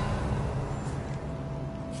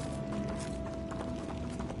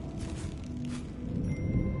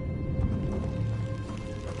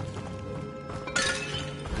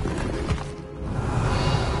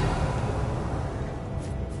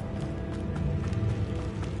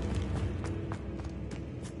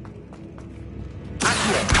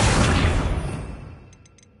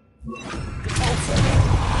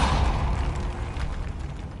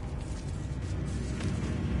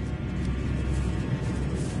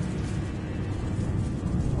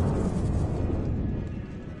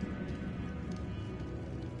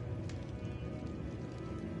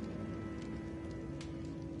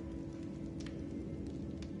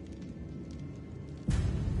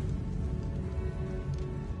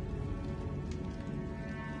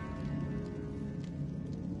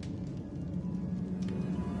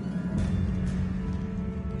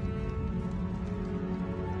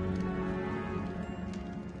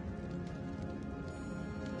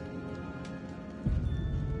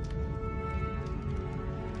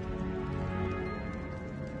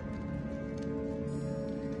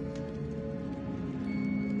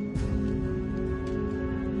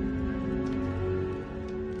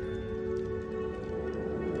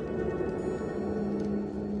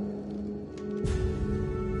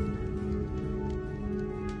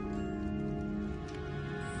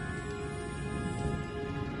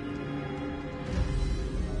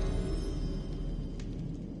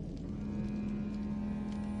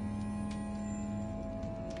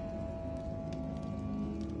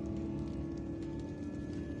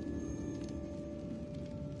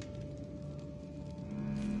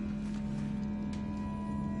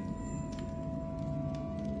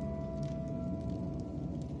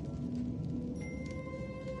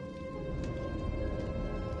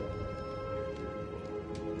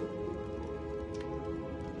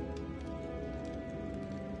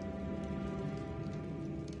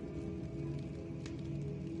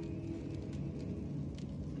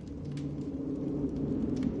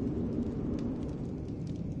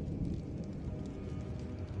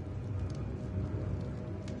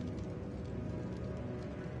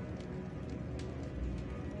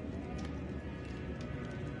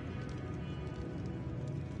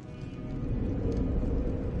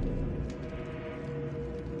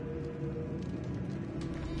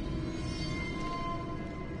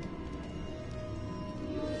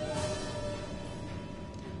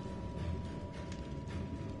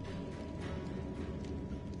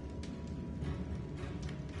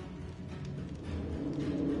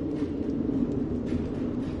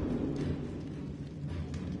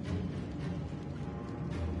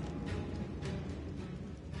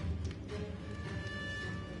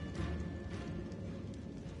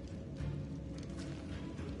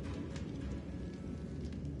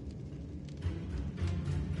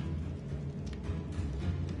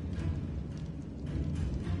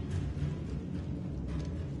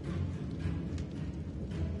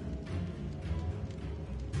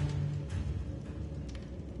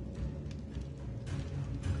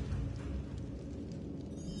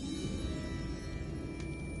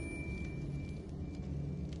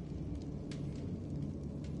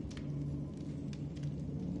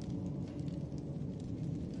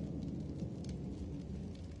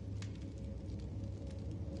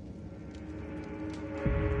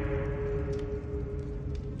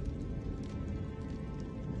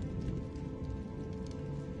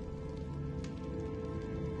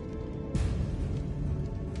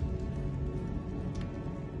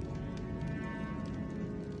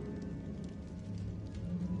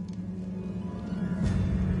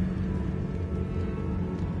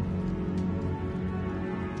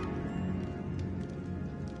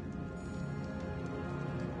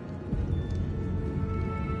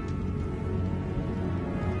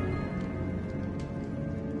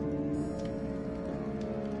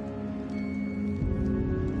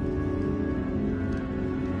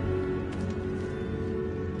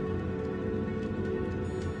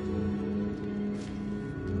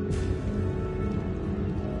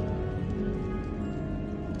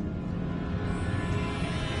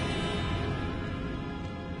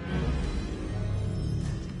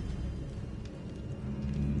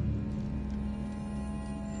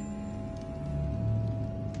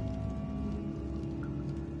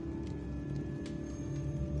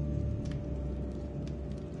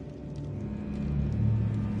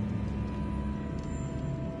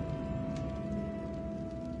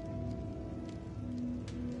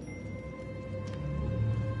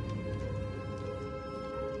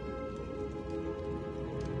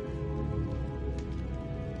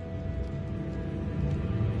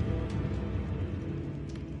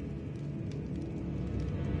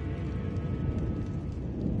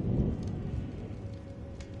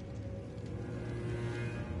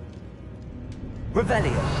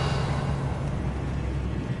 Revelio.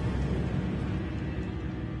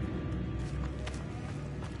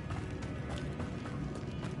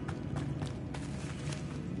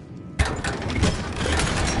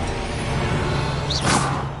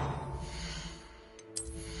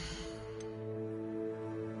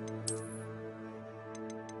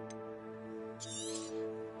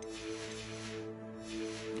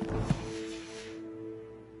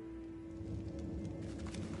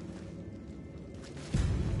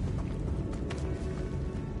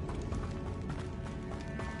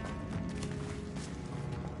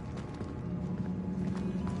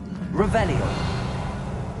 Revelio.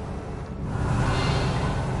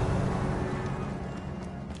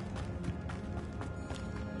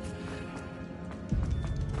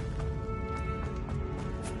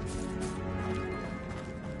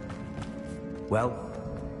 Well,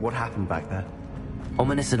 what happened back there?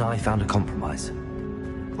 Ominous and I found a compromise.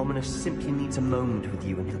 Ominous simply needs a moment with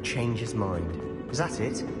you and he'll change his mind. Is that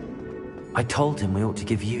it? I told him we ought to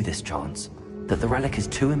give you this chance, that the relic is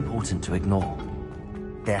too important to ignore.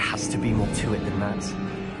 There has to be more to it than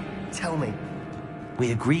that. Tell me.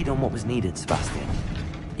 We agreed on what was needed, Sebastian.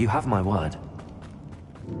 You have my word.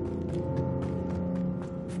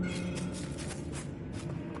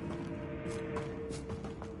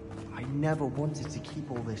 I never wanted to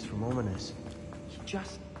keep all this from Ominous. He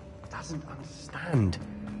just doesn't understand.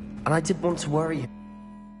 And I didn't want to worry him.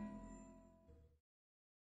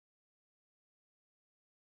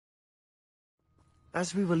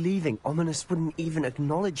 As we were leaving, Ominous wouldn't even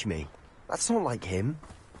acknowledge me. That's not like him.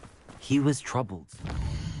 He was troubled.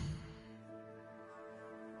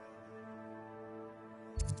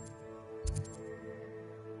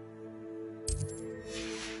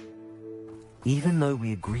 Even though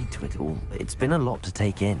we agreed to it all, it's been a lot to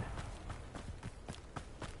take in.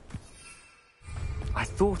 I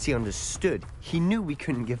thought he understood. He knew we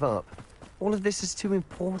couldn't give up. All of this is too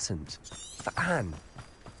important. For Anne.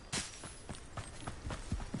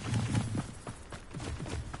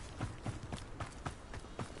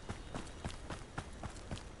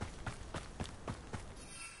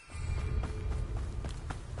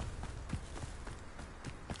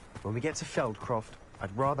 When we get to Feldcroft,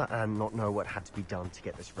 I'd rather Anne not know what had to be done to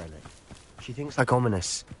get this relic. She thinks like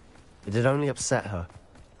Ominous. It'd only upset her.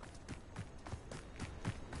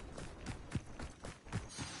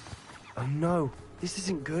 Oh no, this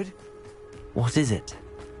isn't good. What is it?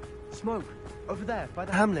 Smoke, over there, by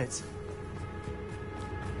the hamlet.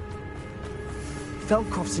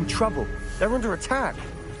 Feldcroft's in trouble. They're under attack.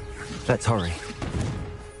 Let's hurry.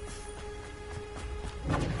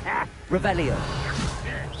 Revelio.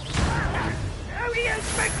 Who do you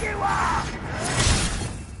think you are?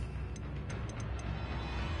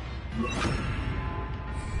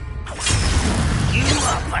 You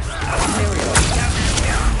are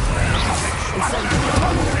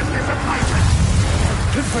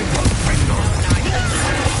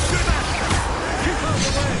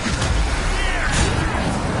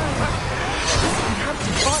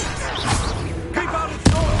Keep out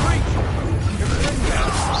of sword reach!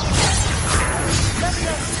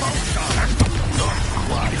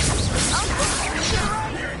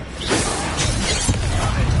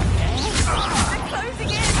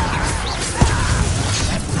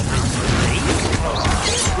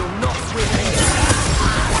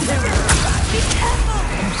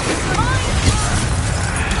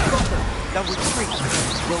 They'll retreat.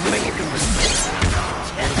 We'll make them retreat.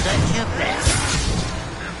 Just at your best.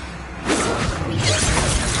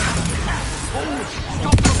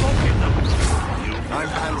 Stop provoking them! I'm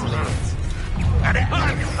handling it. And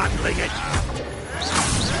I'm handling it.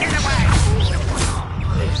 Get away!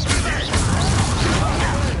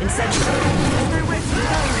 Incendiary. Everywhere to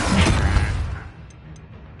go.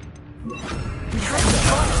 We have to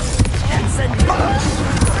fight. Incendiary.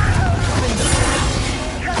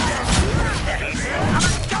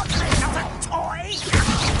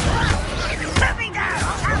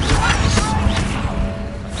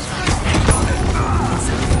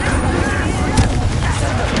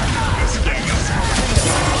 Let's get this.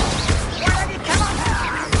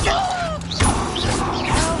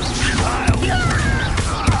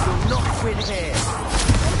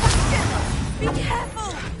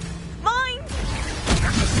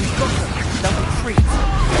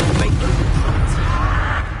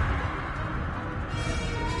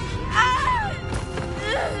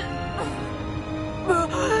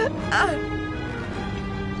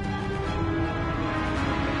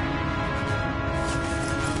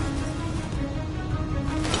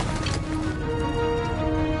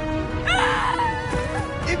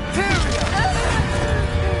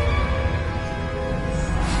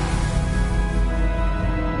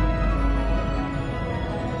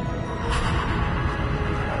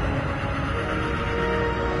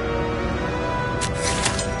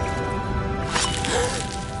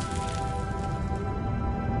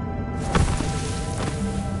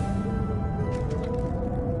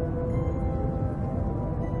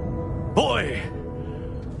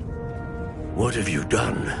 What have you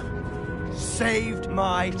done? Saved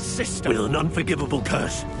my sister. With an unforgivable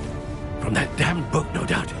curse. From that damned book, no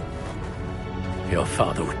doubt. Your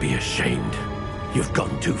father would be ashamed. You've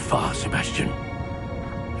gone too far, Sebastian.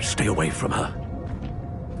 Stay away from her.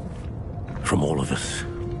 From all of us.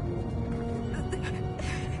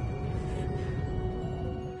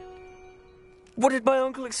 What did my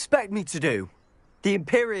uncle expect me to do? The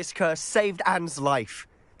Imperious curse saved Anne's life.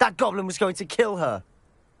 That goblin was going to kill her.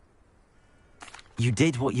 You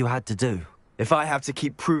did what you had to do. If I have to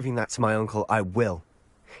keep proving that to my uncle, I will.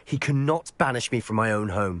 He cannot banish me from my own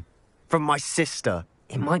home. From my sister.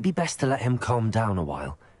 It might be best to let him calm down a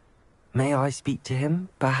while. May I speak to him?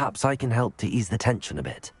 Perhaps I can help to ease the tension a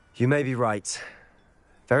bit. You may be right.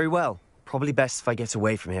 Very well. Probably best if I get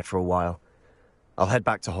away from here for a while. I'll head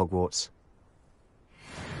back to Hogwarts.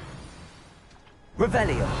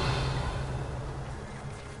 Revelio.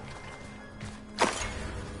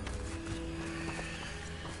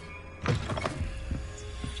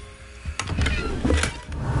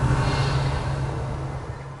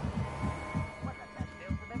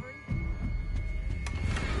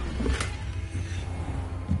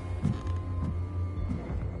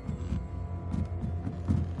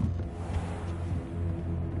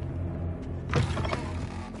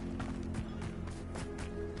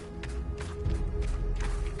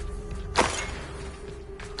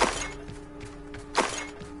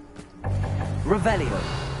 Revelio.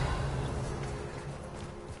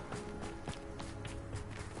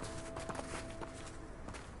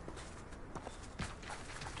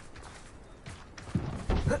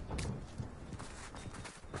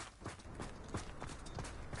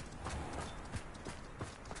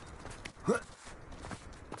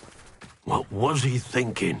 What was he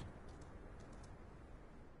thinking?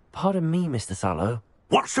 Pardon me, Mr. Sallow.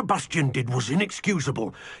 What Sebastian did was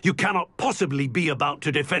inexcusable. You cannot possibly be about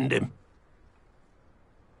to defend him.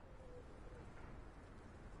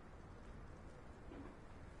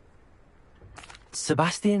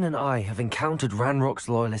 Sebastian and I have encountered Ranrock's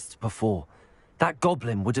loyalists before. That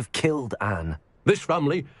goblin would have killed Anne. This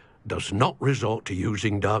family does not resort to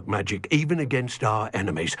using dark magic, even against our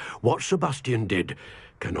enemies. What Sebastian did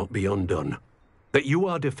cannot be undone. That you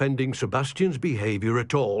are defending Sebastian's behavior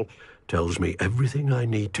at all tells me everything I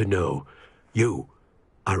need to know. You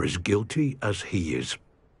are as guilty as he is.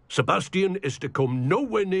 Sebastian is to come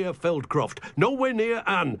nowhere near Feldcroft, nowhere near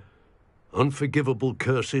Anne. Unforgivable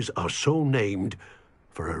curses are so named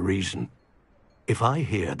for a reason. If I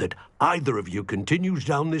hear that either of you continues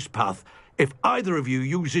down this path, if either of you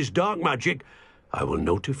uses dark magic, I will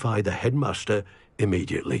notify the headmaster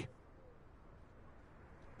immediately.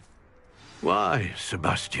 Why,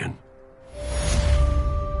 Sebastian?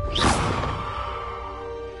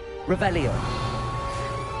 Revelio.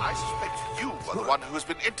 I suspect you are the one who has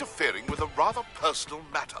been interfering with a rather personal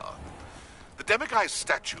matter. The Demiguise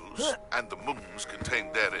statues and the mums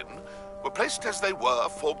contained therein were placed as they were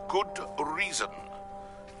for good reason.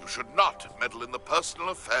 You should not meddle in the personal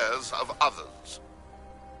affairs of others.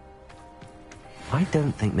 I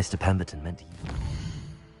don't think Mr. Pemberton meant to use...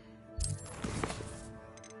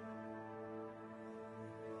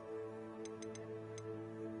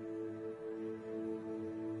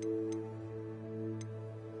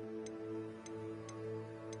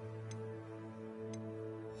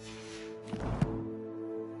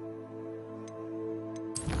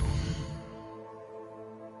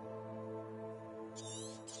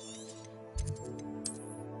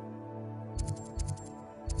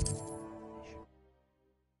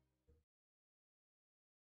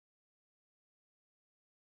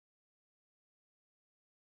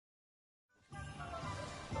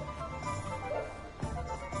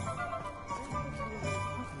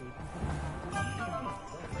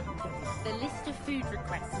 The list of food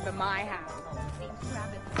requests for my household seems to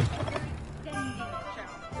have a extending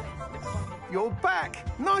chart list upon it. You're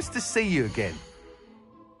back. Nice to see you again.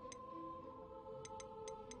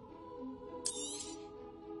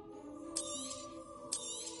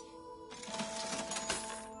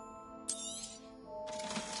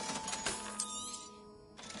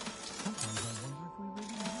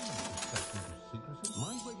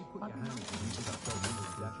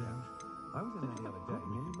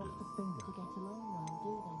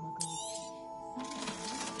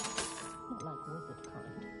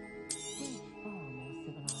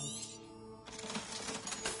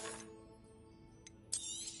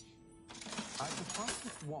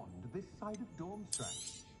 This side of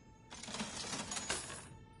Dormstrand.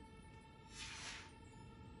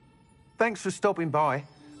 Thanks for stopping by.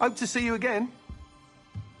 Hope to see you again.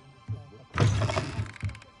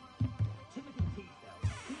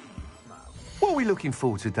 What are we looking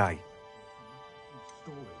for today?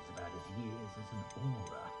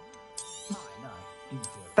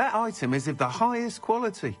 That item is of the highest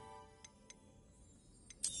quality.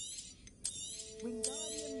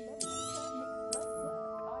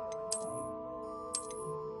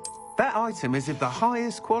 That item is of the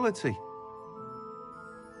highest quality.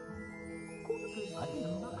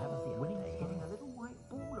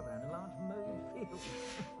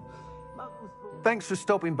 Thanks for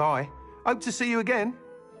stopping by. Hope to see you again.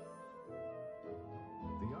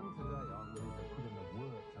 The young today aren't willing to put in the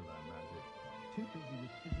work to learn magic. Too busy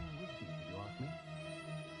with fizzing whiskey, if you ask me.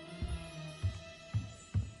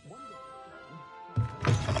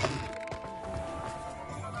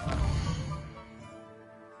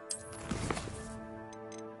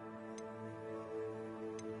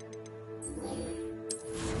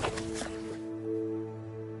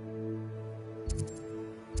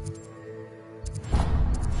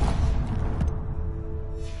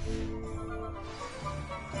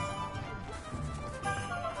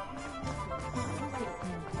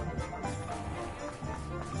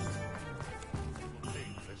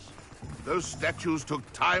 Those statues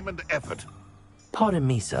took time and effort. Pardon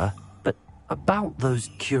me, sir, but about those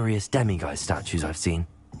curious demiguise statues I've seen.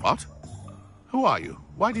 What? Who are you?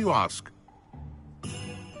 Why do you ask?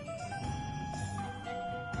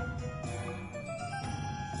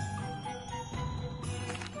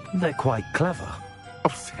 They're quite clever. Oh,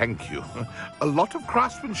 thank you. A lot of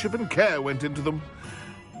craftsmanship and care went into them.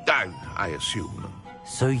 I assume.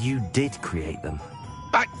 So you did create them?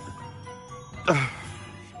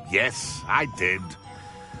 Yes, I did.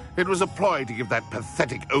 It was a ploy to give that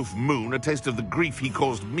pathetic oaf Moon a taste of the grief he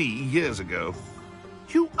caused me years ago.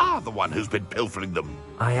 You are the one who's been pilfering them.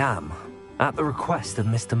 I am, at the request of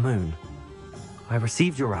Mr. Moon. I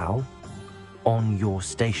received your owl on your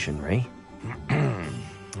stationery.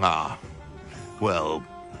 Ah, well,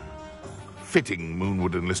 fitting Moon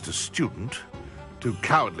would enlist a student. Too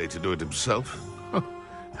cowardly to do it himself.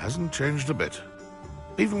 Hasn't changed a bit.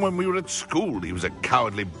 Even when we were at school, he was a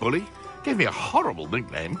cowardly bully. Gave me a horrible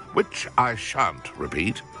nickname, which I shan't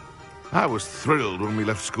repeat. I was thrilled when we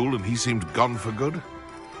left school and he seemed gone for good.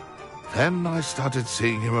 Then I started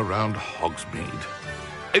seeing him around Hogsmeade.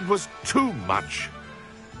 It was too much.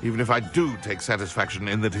 Even if I do take satisfaction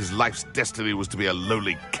in that his life's destiny was to be a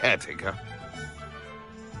lowly caretaker.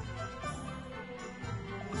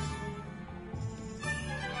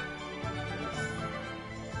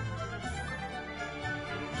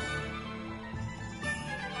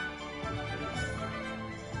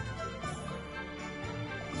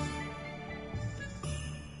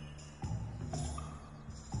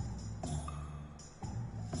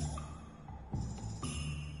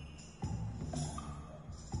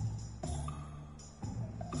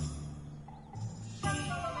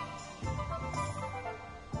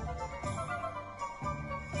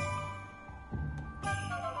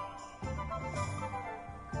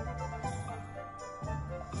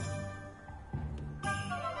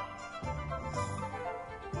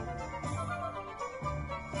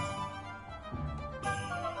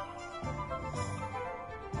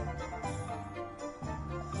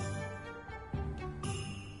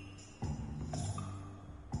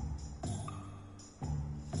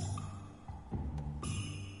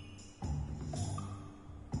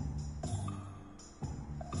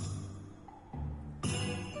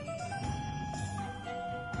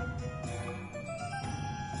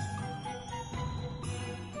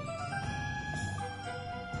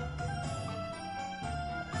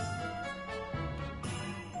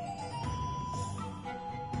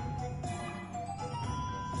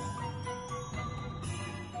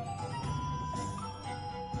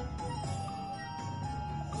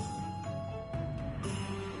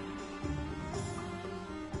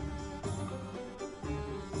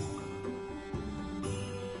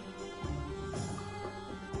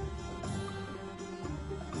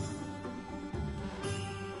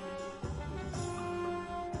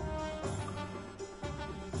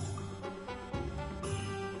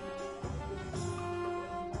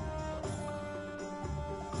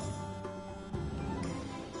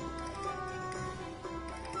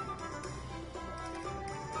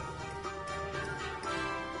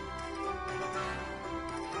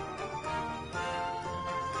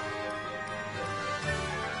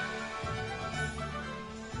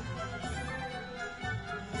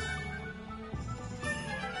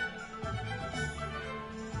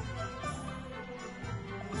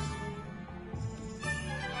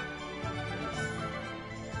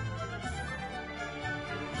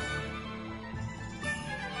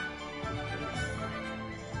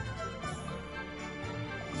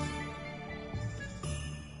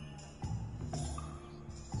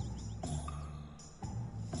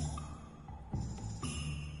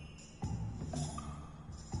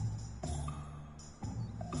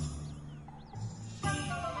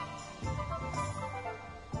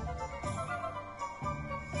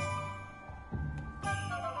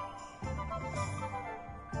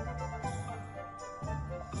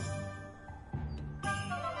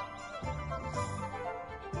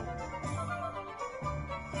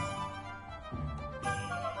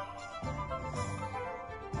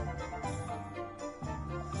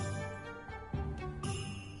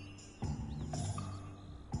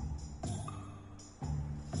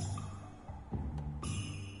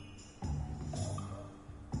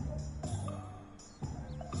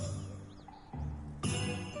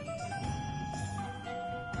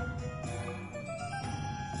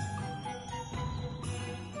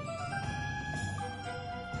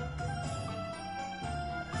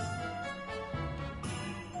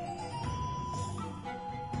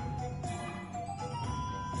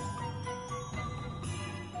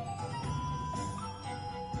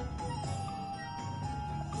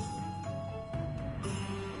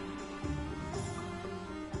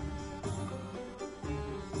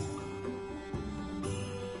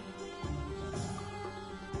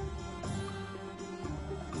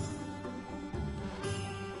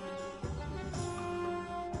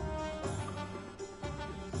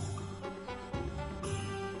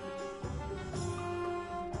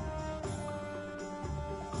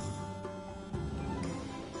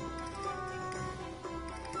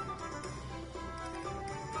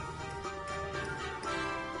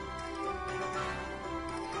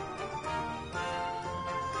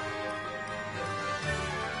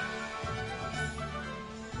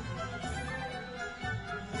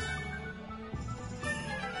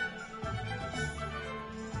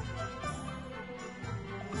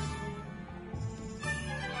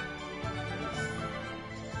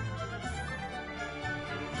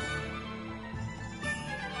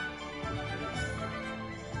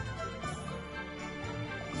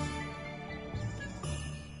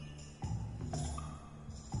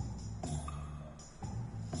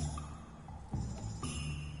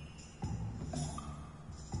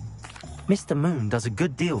 Mr. Moon does a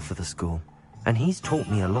good deal for the school, and he's taught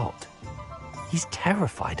me a lot. He's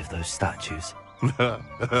terrified of those statues.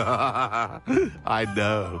 I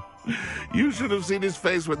know. You should have seen his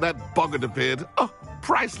face when that boggart appeared. Oh,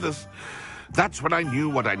 priceless. That's when I knew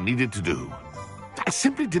what I needed to do. I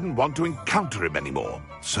simply didn't want to encounter him anymore.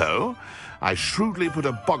 So, I shrewdly put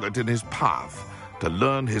a boggart in his path to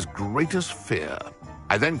learn his greatest fear.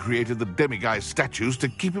 I then created the demiguise statues to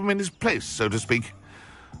keep him in his place, so to speak.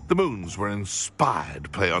 The moons were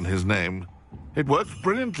inspired play on his name. It worked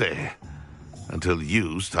brilliantly, until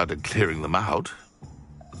you started clearing them out.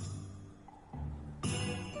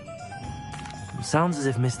 Sounds as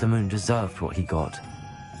if Mr. Moon deserved what he got.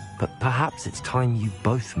 But perhaps it's time you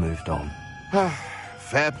both moved on.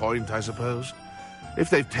 Fair point, I suppose. If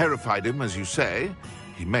they've terrified him, as you say,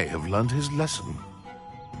 he may have learned his lesson.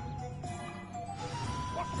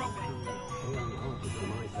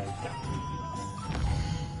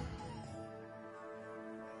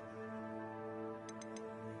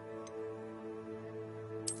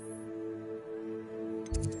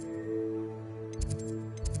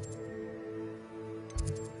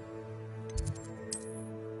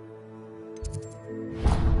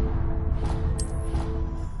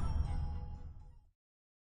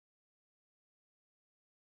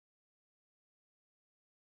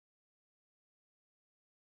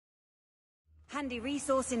 Handy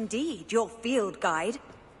resource indeed, your field guide.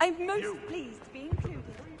 I'm most pleased to be included.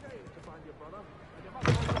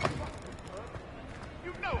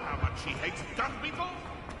 You know how much she hates dung beetles?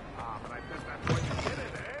 Ah, but I guess that's why you did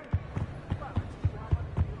it, eh?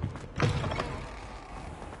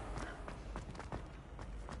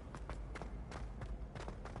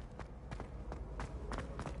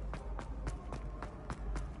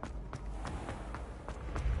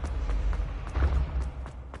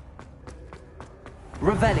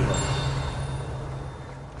 Revelio.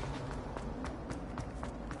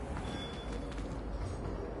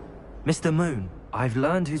 Mr. Moon, I've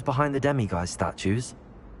learned who's behind the demiguise statues.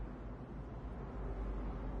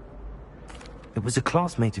 It was a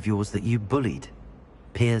classmate of yours that you bullied,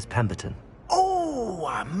 Piers Pemberton. Oh,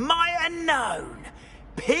 I might have known.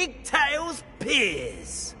 Pigtails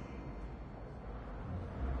Piers.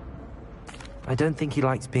 I don't think he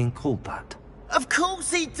likes being called that. Of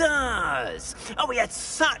course he does. Oh, he had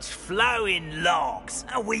such flowing locks.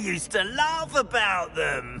 Oh, we used to laugh about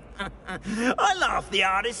them. I laughed the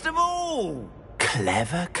hardest of all.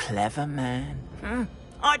 Clever, clever man.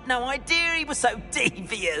 I'd no idea he was so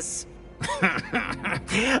devious.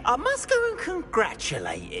 I must go and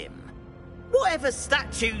congratulate him. Whatever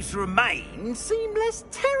statues remain seem less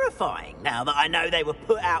terrifying now that I know they were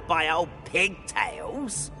put out by old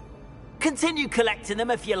pigtails. Continue collecting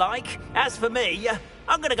them if you like. As for me,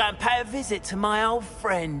 I'm gonna go and pay a visit to my old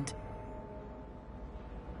friend.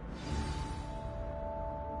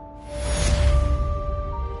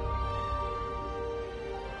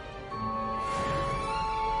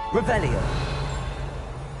 Revelio.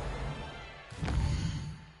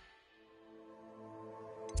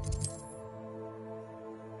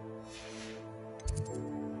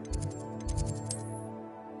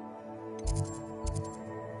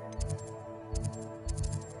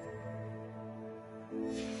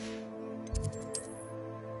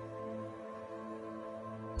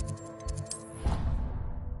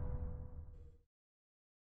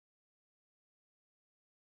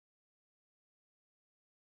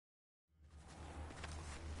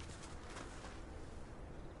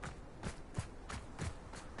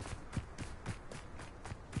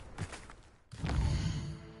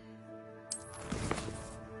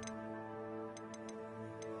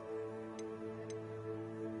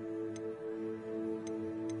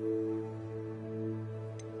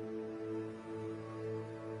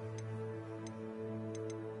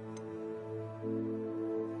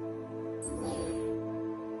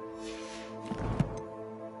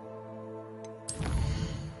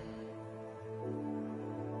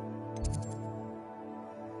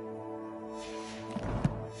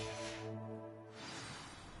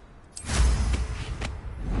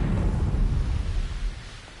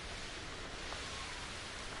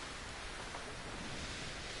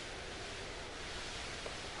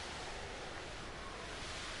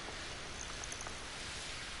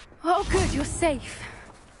 Oh, good, you're safe.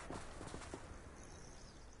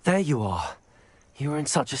 There you are. You were in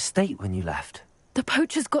such a state when you left. The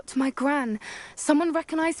poachers got to my gran. Someone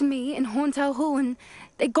recognized me in Horntail Hall and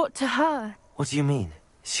they got to her. What do you mean?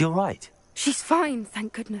 Is she all right? She's fine,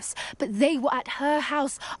 thank goodness. But they were at her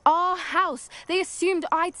house, our house. They assumed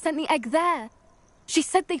I'd sent the egg there. She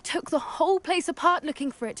said they took the whole place apart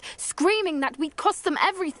looking for it, screaming that we'd cost them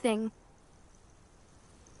everything.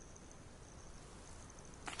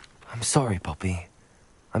 I'm sorry, Poppy.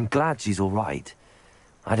 I'm glad she's all right.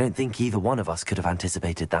 I don't think either one of us could have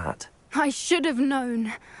anticipated that. I should have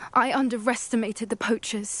known. I underestimated the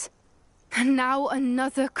poachers. And now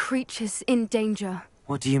another creature's in danger.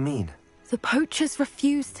 What do you mean? The poachers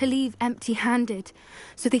refused to leave empty-handed,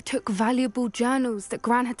 so they took valuable journals that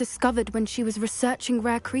Gran had discovered when she was researching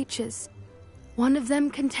rare creatures. One of them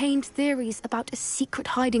contained theories about a secret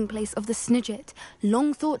hiding place of the Snidget,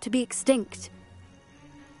 long thought to be extinct.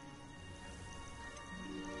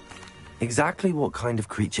 Exactly what kind of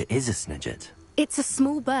creature is a Snidget? It's a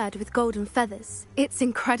small bird with golden feathers. It's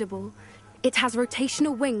incredible. It has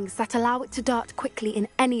rotational wings that allow it to dart quickly in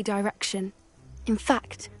any direction. In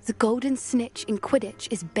fact, the golden snitch in Quidditch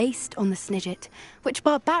is based on the Snidget, which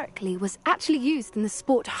barbarically was actually used in the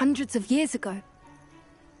sport hundreds of years ago.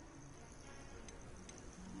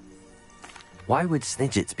 Why would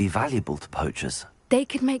Snidgets be valuable to poachers? They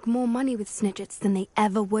could make more money with Snidgets than they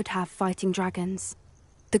ever would have fighting dragons.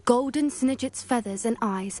 The golden Snidget's feathers and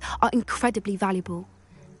eyes are incredibly valuable.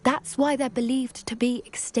 That's why they're believed to be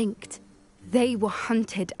extinct. They were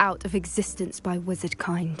hunted out of existence by wizard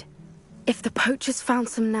kind. If the poachers found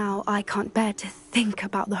some now, I can't bear to think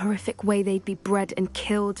about the horrific way they'd be bred and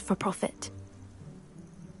killed for profit.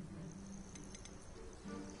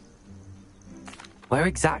 Where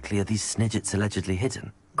exactly are these Snidgets allegedly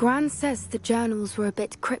hidden? Gran says the journals were a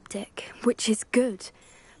bit cryptic, which is good.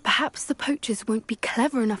 Perhaps the poachers won't be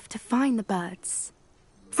clever enough to find the birds.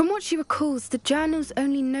 From what she recalls, the journals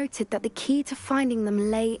only noted that the key to finding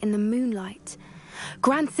them lay in the moonlight.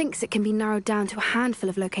 Gran thinks it can be narrowed down to a handful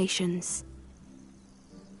of locations.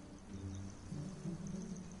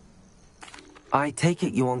 I take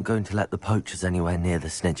it you aren't going to let the poachers anywhere near the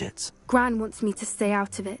Snidgets. Gran wants me to stay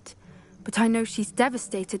out of it, but I know she's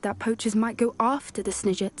devastated that poachers might go after the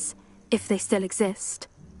Snidgets, if they still exist.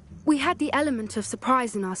 We had the element of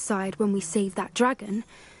surprise on our side when we saved that dragon,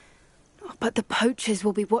 but the poachers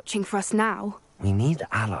will be watching for us now. We need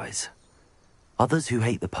allies. Others who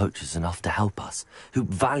hate the poachers enough to help us, who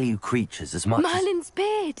value creatures as much Merlin's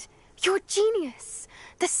beard! You're a genius!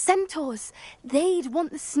 The centaurs! They'd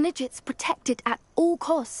want the Snidgets protected at all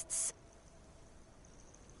costs.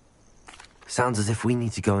 Sounds as if we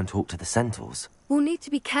need to go and talk to the centaurs. We'll need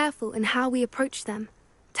to be careful in how we approach them.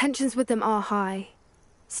 Tensions with them are high.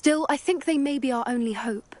 Still, I think they may be our only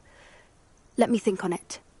hope. Let me think on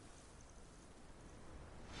it.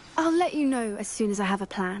 I'll let you know as soon as I have a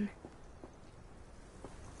plan.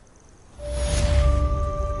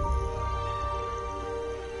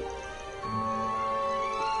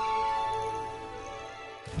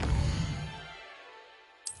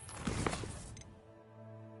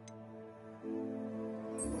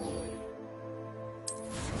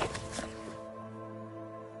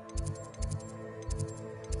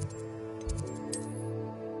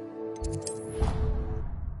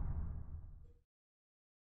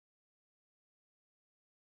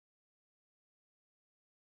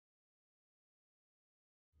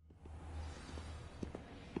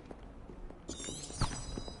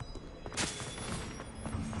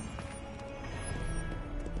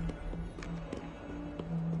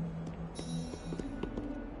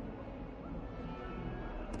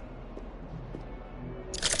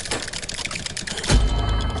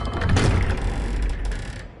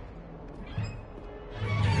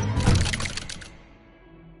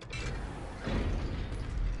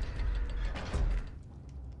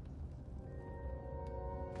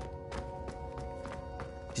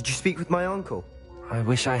 Did you speak with my uncle? I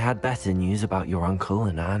wish I had better news about your uncle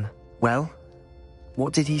and Anne. Well,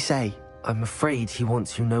 what did he say? I'm afraid he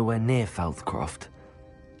wants you nowhere near Feldcroft.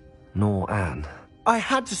 Nor Anne. I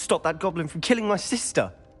had to stop that goblin from killing my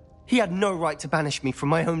sister. He had no right to banish me from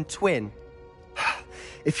my own twin.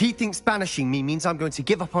 If he thinks banishing me means I'm going to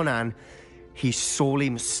give up on Anne, he's sorely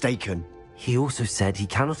mistaken. He also said he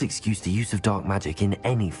cannot excuse the use of dark magic in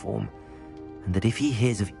any form, and that if he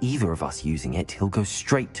hears of either of us using it, he'll go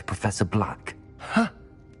straight to Professor Black. Huh.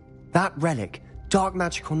 That relic, dark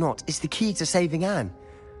magic or not, is the key to saving Anne.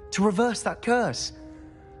 To reverse that curse.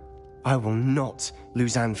 I will not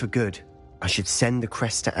lose Anne for good. I should send the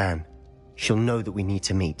crest to Anne. She'll know that we need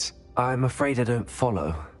to meet. I'm afraid I don't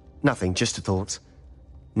follow. Nothing, just a thought.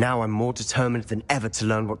 Now I'm more determined than ever to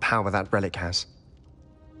learn what power that relic has.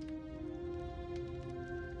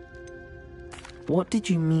 What did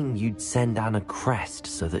you mean you'd send Anne a crest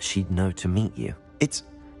so that she'd know to meet you?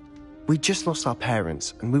 We just lost our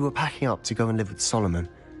parents, and we were packing up to go and live with Solomon.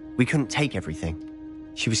 We couldn't take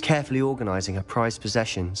everything. She was carefully organizing her prized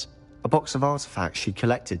possessions, a box of artifacts she'd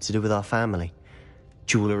collected to do with our family.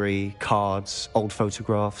 Jewelry, cards, old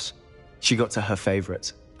photographs. She got to her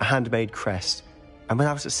favorite, a handmade crest, And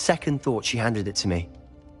without a second thought, she handed it to me.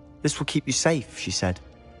 "This will keep you safe," she said.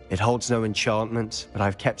 "It holds no enchantment, but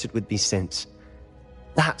I've kept it with me since.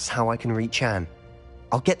 That's how I can reach Anne.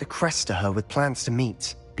 I'll get the crest to her with plans to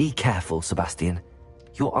meet." Be careful, Sebastian.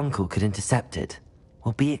 Your uncle could intercept it.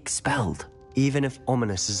 We'll be expelled. Even if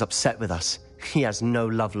Ominous is upset with us, he has no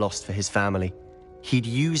love lost for his family. He'd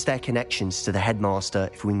use their connections to the headmaster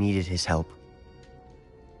if we needed his help.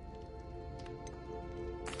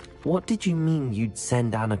 What did you mean you'd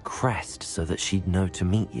send Anne a crest so that she'd know to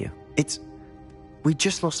meet you? We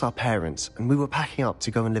just lost our parents, and we were packing up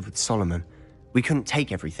to go and live with Solomon. We couldn't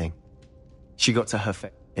take everything. She got to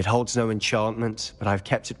her "It holds no enchantment, but I've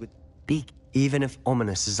kept it with..." Even if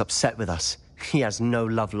Ominous is upset with us, he has no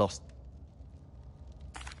love lost.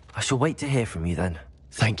 I shall wait to hear from you then.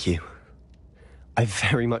 Thank you. I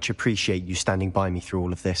very much appreciate you standing by me through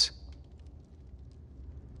all of this.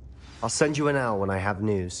 I'll send you an owl when I have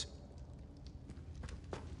news.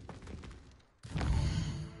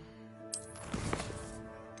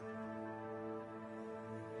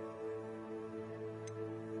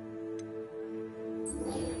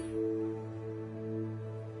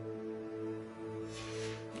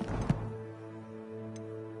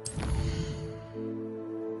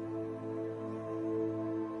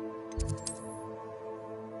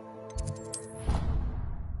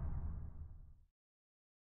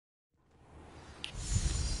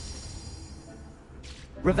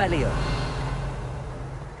 Revelio.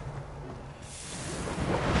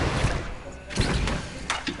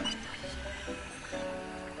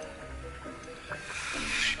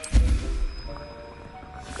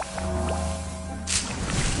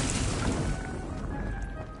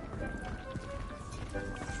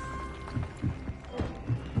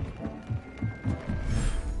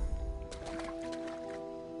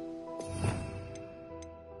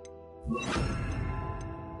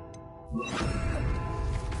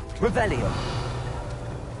 Revelio.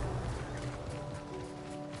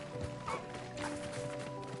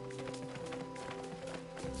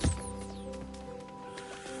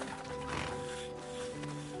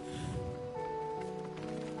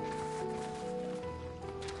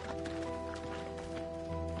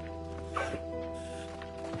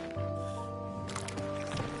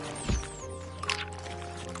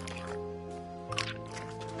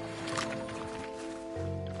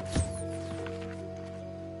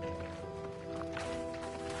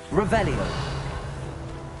 Revelio.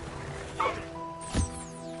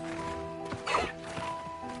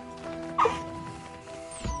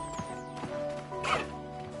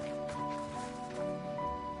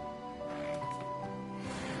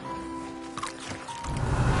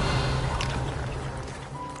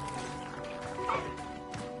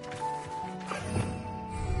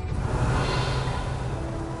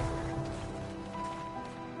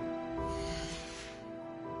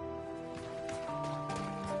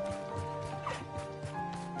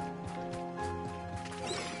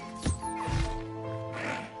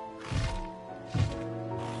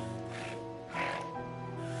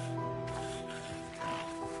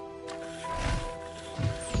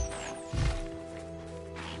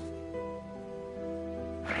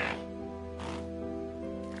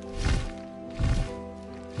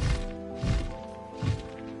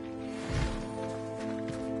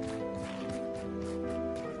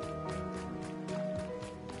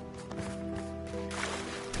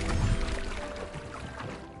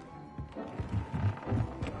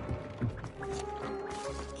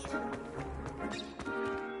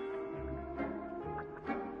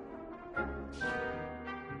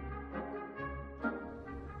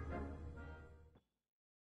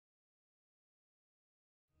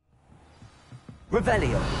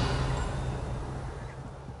 Revelio.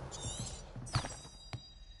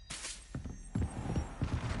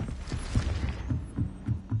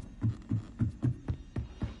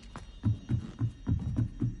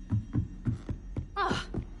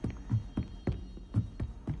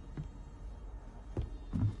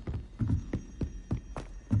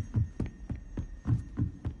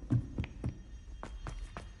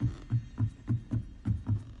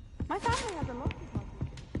 My family has a lot of people.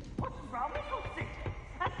 What's wrong with your sister?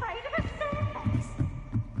 Afraid of a staircase?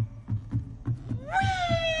 Whee!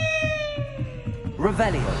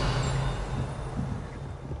 Revelio.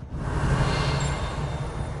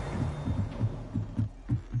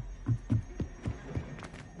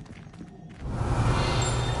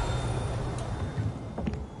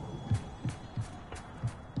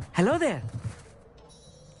 Hello there.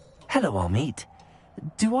 Hello, Amit.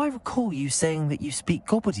 Do I recall you saying that you speak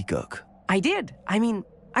gobbledygook? I did. I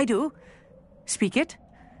do. Speak it.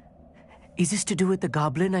 Is this to do with the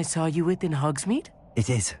goblin I saw you with in Hogsmeade? It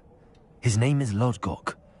is. His name is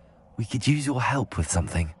Lodgok. We could use your help with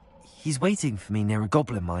something. He's waiting for me near a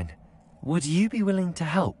goblin mine. Would you be willing to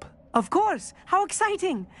help? Of course! How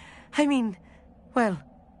exciting! I mean, well,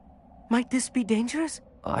 might this be dangerous?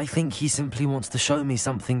 I think he simply wants to show me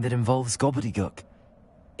something that involves gobbledygook.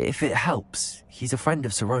 If it helps, he's a friend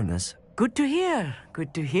of Sirona's. Good to hear.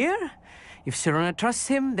 Good to hear. If Sirona trusts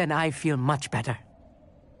him, then I feel much better.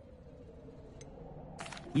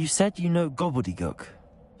 You said you know gobbledygook,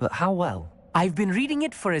 but how well? I've been reading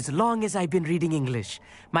it for as long as I've been reading English.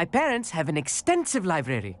 My parents have an extensive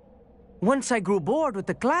library. Once I grew bored with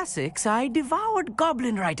the classics, I devoured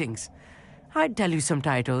goblin writings. I'd tell you some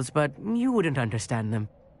titles, but you wouldn't understand them.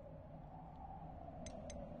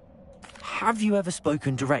 Have you ever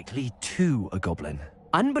spoken directly to a goblin?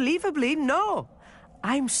 Unbelievably, no.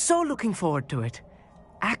 I'm so looking forward to it.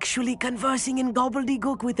 Actually conversing in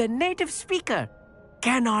gobbledygook with a native speaker.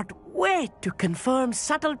 Cannot wait to confirm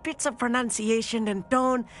subtle bits of pronunciation and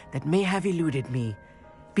tone that may have eluded me,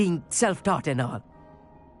 being self-taught and all.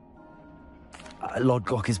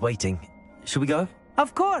 Lodgok is waiting. Shall we go?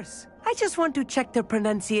 Of course. I just want to check the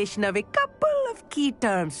pronunciation of a couple of key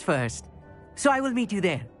terms first. So I will meet you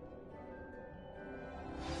there.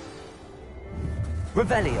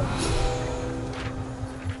 Revelio.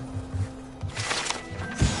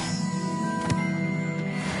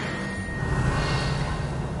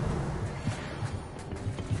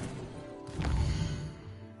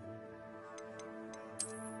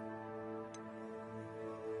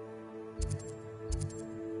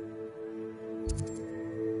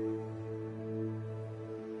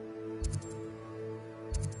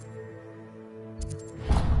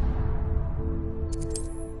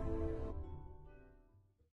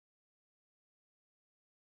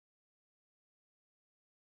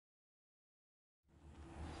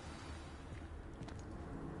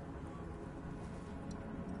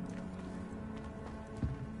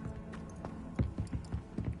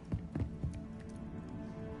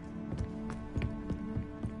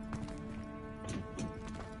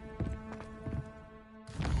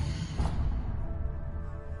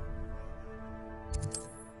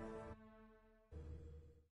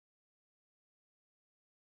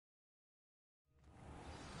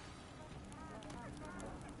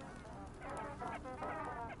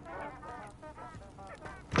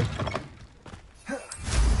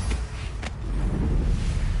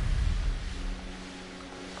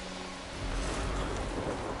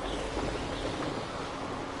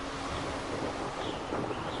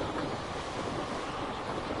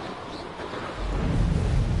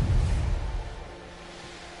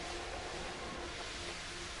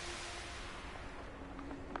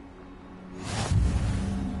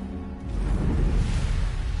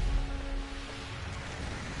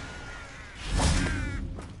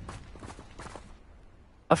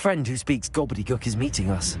 A friend who speaks gobbledygook is meeting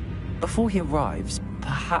us. Before he arrives,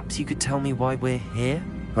 perhaps you could tell me why we're here?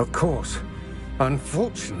 Of course.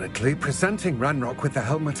 Unfortunately, presenting Ranrock with the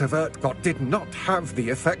Helmet of Urtkot did not have the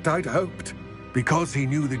effect I'd hoped. Because he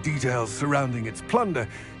knew the details surrounding its plunder,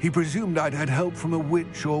 he presumed I'd had help from a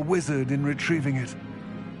witch or wizard in retrieving it.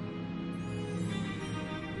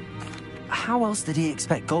 How else did he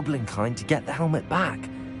expect Goblinkind to get the helmet back?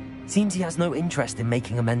 Seems he has no interest in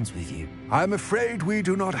making amends with you. I'm afraid we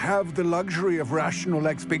do not have the luxury of rational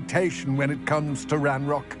expectation when it comes to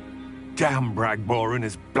Ranrock. Damn Bragbor and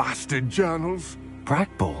his blasted journals.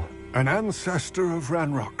 Bragbor? An ancestor of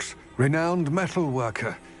Ranrock's, renowned metal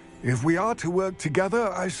worker. If we are to work together,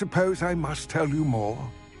 I suppose I must tell you more.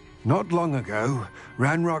 Not long ago,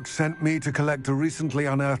 Ranrock sent me to collect a recently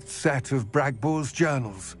unearthed set of Bragbor's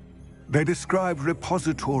journals. They described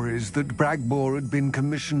repositories that Bragbor had been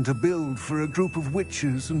commissioned to build for a group of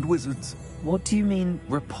witches and wizards. What do you mean,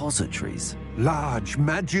 repositories? Large,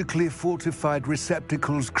 magically fortified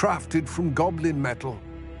receptacles crafted from goblin metal.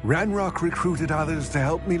 Ranrock recruited others to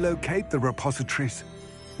help me locate the repositories.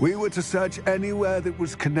 We were to search anywhere that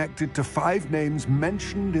was connected to 5 names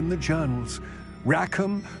mentioned in the journals: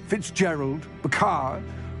 Rackham, Fitzgerald, Bakar,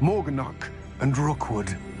 Morganach, and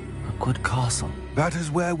Rookwood. Rookwood Castle. That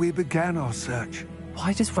is where we began our search.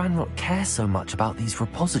 Why does Ranrock care so much about these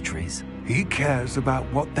repositories? He cares about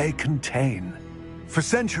what they contain. For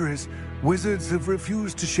centuries, wizards have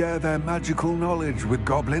refused to share their magical knowledge with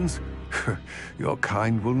goblins. Your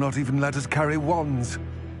kind will not even let us carry wands.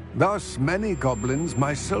 Thus, many goblins,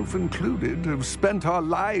 myself included, have spent our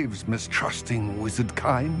lives mistrusting wizard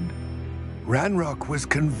kind. Ranrock was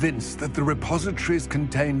convinced that the repositories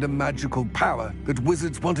contained a magical power that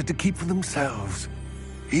wizards wanted to keep for themselves.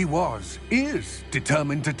 He is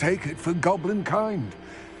determined to take it for goblin kind.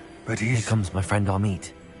 But Here comes my friend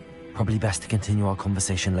Amit. Probably best to continue our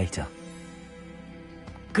conversation later.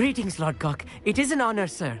 Greetings, Lord Cock. It is an honor,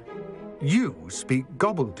 sir. You speak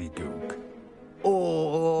gobbledygook.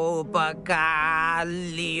 Oh, Bacalio.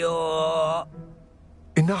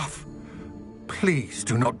 Enough. Please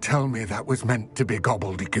do not tell me that was meant to be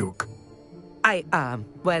gobbledygook.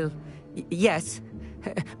 Yes.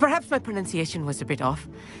 Perhaps my pronunciation was a bit off.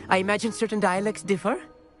 I imagine certain dialects differ.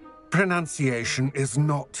 Pronunciation is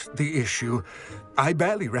not the issue. I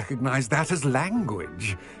barely recognize that as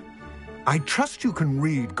language. I trust you can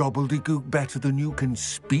read gobbledygook better than you can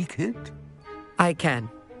speak it? I can,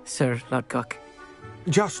 Sir Lodgok.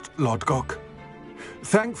 Just Lodgok.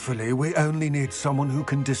 Thankfully, we only need someone who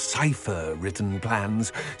can decipher written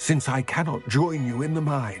plans, since I cannot join you in the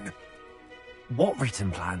mine. What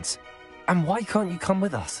written plans? And why can't you come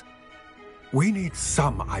with us? We need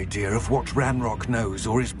some idea of what Ranrock knows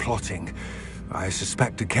or is plotting. I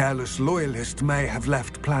suspect a careless loyalist may have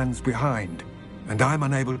left plans behind. And I'm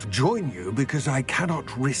unable to join you because I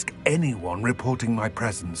cannot risk anyone reporting my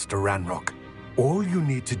presence to Ranrock. All you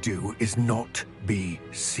need to do is not be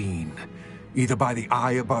seen, either by the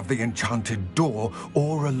eye above the enchanted door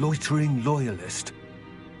or a loitering loyalist.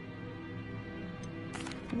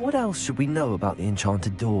 What else should we know about the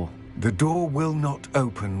enchanted door? The door will not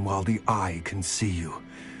open while the eye can see you.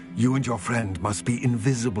 You and your friend must be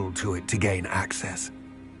invisible to it to gain access.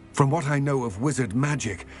 From what I know of wizard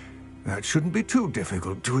magic, that shouldn't be too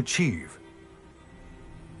difficult to achieve.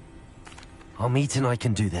 Our meet and I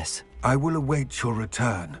can do this. I will await your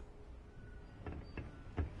return.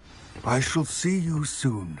 I shall see you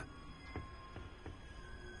soon.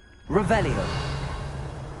 Revelio.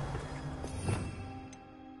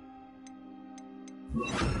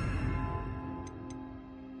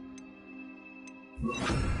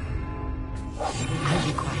 I'll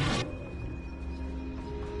be quiet.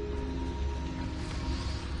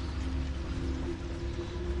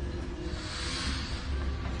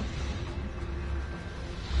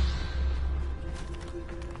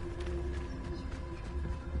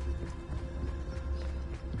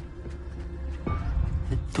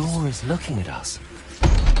 The door is looking at us.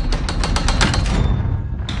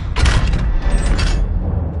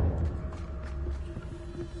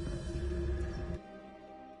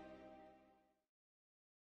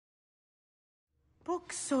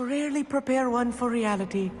 Books so rarely prepare one for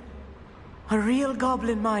reality. A real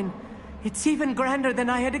goblin mine. It's even grander than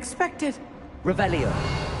I had expected. Revelio.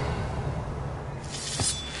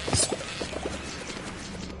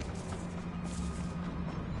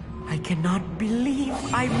 I cannot believe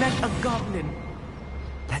I met a goblin.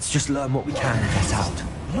 Let's just learn what we can and get out.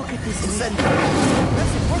 Look at this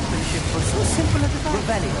impressive workmanship for so simple a device.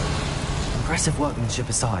 Revelio. Impressive workmanship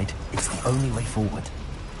aside, it's the only way forward.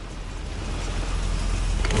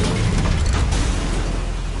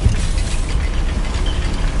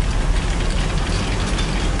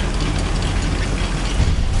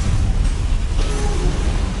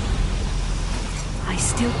 I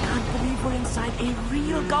still can't believe we're inside a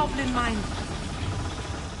real goblin mine.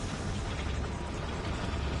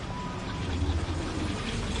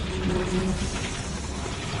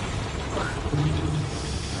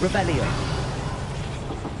 Revelio.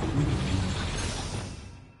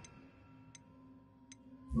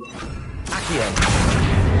 Accio.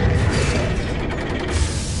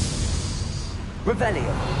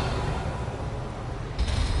 Revelio.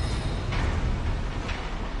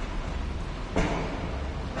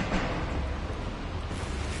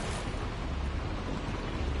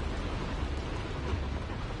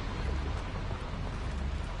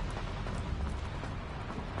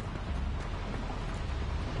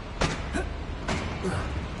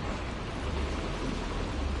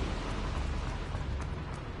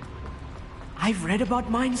 I've read about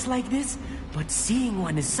mines like this, but seeing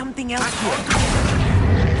one is something else.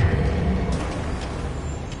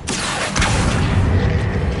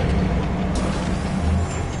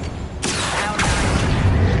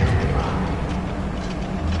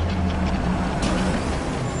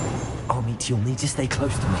 I'll meet you. You'll need to stay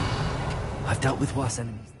close to me. I've dealt with worse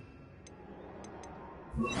enemies.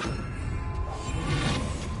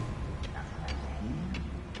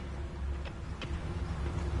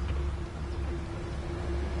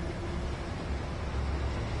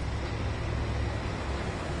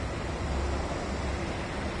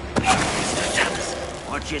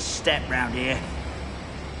 Watch your step round here.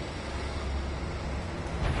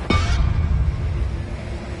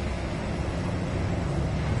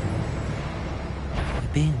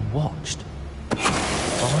 We're being watched. By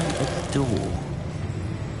a door.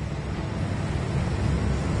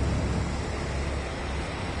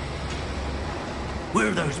 Where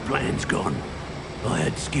are those plans gone? I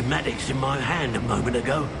had schematics in my hand a moment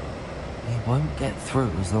ago. We won't get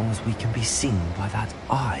through as long as we can be seen by that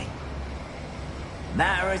eye.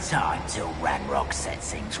 Matter of time till Ranrock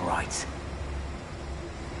sets things right.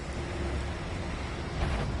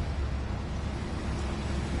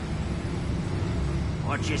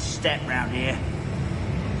 Watch your step round here.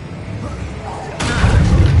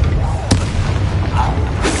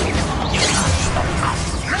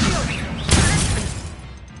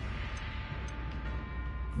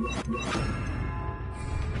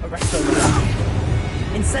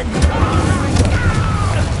 Incendio!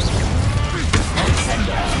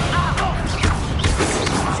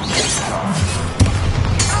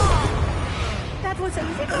 That was a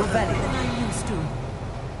little better than I'm used to.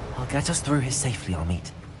 I'll get us through here safely,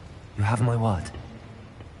 Amit. You have my word.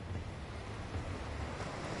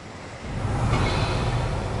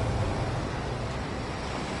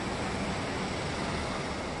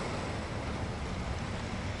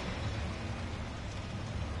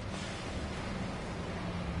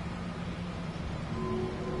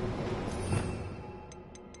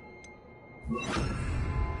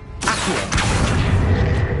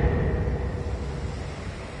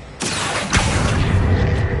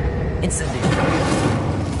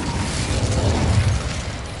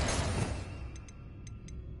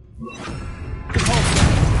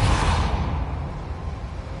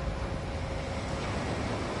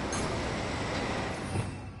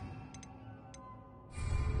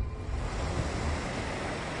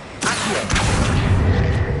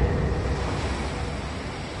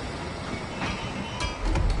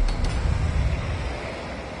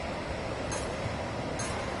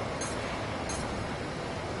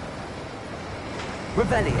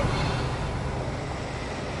 Revelio.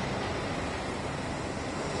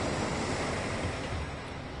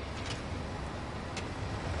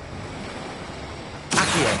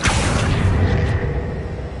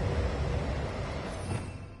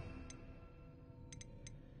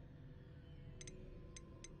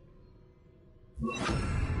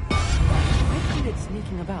 I feel it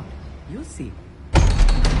sneaking about. You'll see.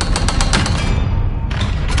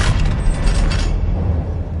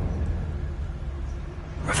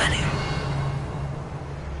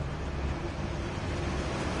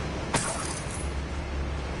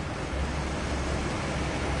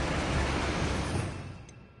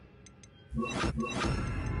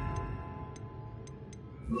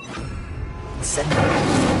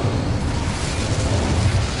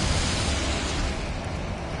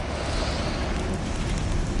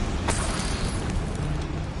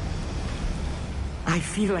 I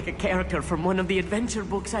feel like a character from one of the adventure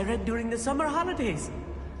books I read during the summer holidays.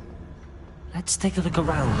 Let's take a look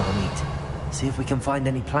around, Amit. See if we can find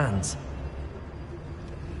any plans.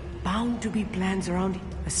 Bound to be plans around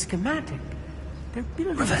a schematic. They're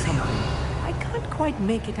building something. I can't quite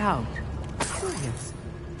make it out. Curious.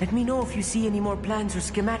 Let me know if you see any more plans or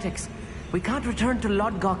schematics. We can't return to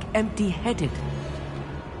Lodgok empty-headed.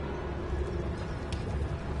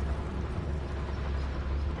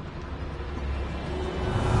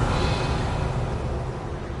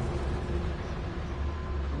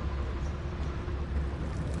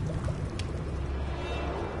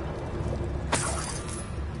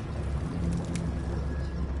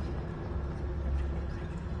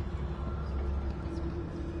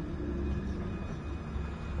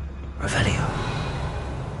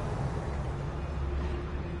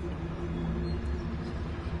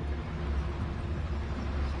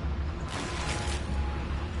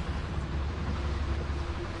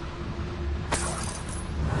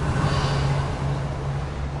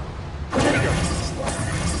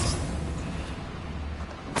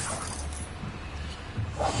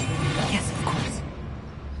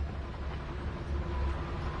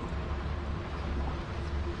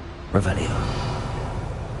 Revelio.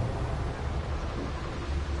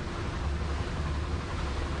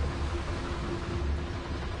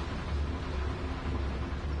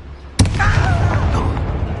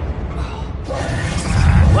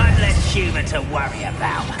 One less human to worry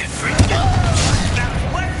about.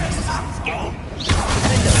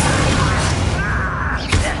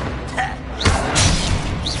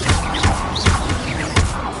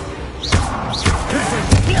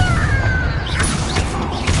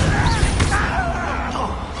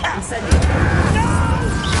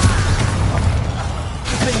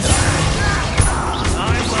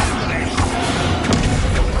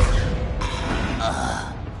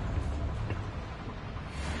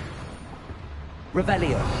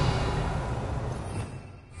 Revelio.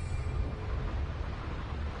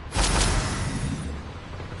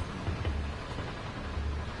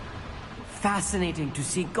 Fascinating to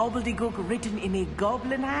see gobbledygook written in a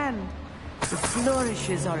goblin hand. The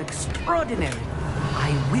flourishes are extraordinary.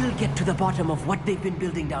 I will get to the bottom of what they've been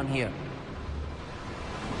building down here.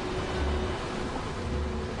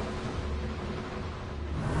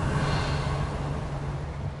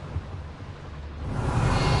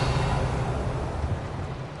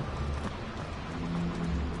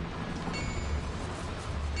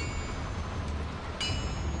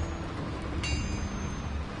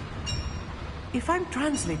 If I'm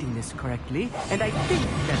translating this correctly, and I think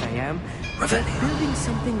that I am, they're building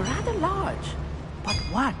something rather large. But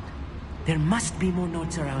what? There must be more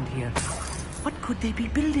notes around here. What could they be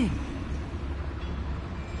building?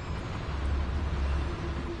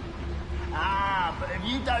 Ah, but if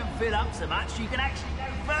you don't fill up so much, you can actually go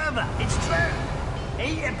further. It's true.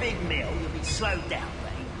 Eat a big meal, you'll be slowed down.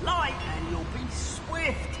 But eat light, and you'll be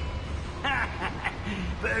swift.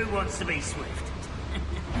 But who wants to be swift?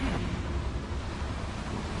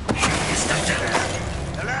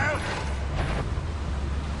 Hello?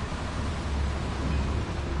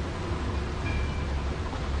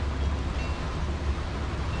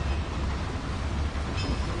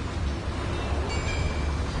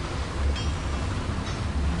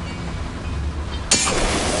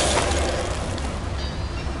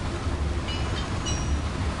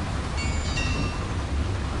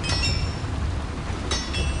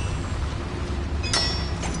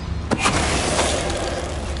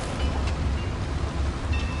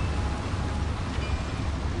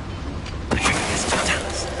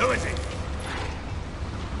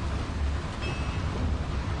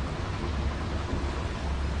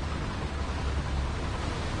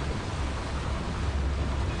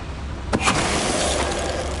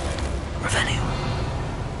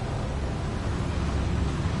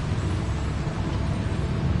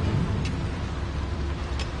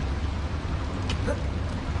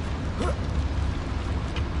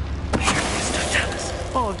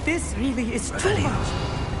 This really is too much.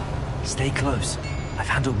 Stay close. I've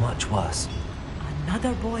handled much worse.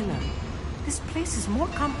 Another boiler. This place is more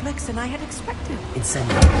complex than I had expected.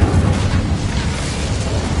 Incendio.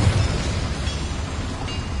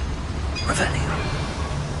 Revelio.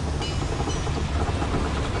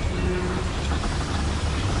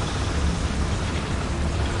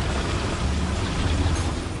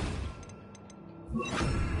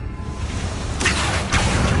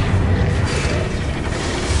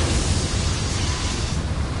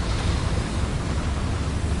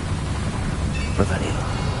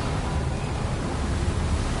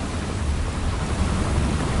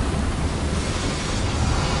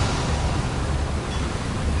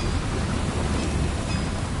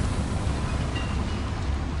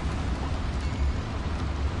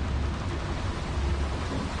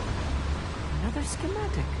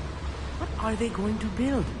 Schematic. What are they going to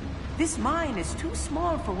build? This mine is too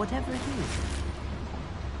small for whatever it is.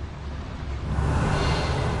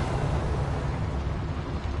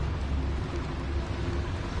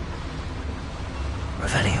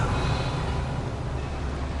 Revelio.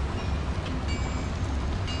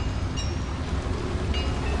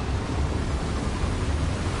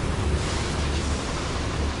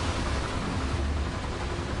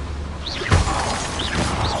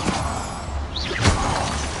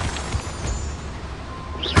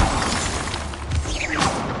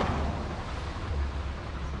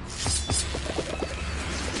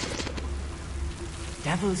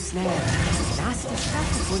 Devil's snare. Nasty stuff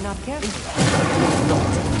if we're not careful. Not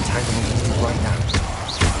entanglement right now.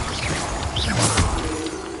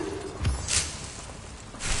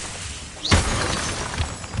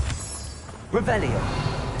 Revelio.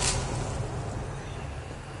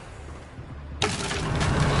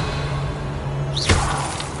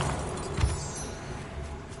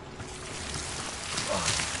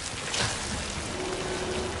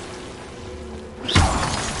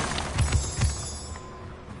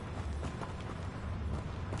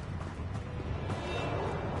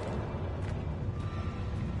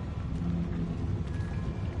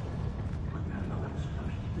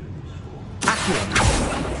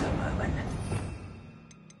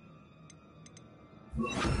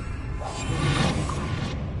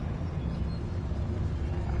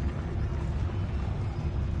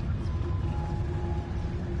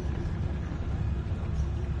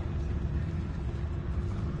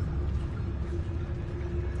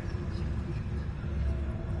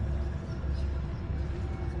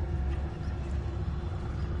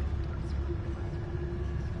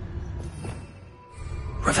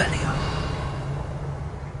 Revelio.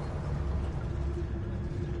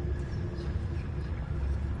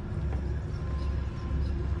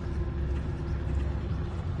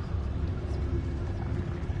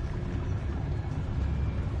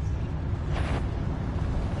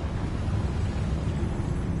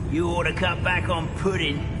 You ought to cut back on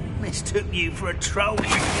pudding. Mistook you for a troll.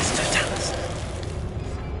 Mr. Dallas.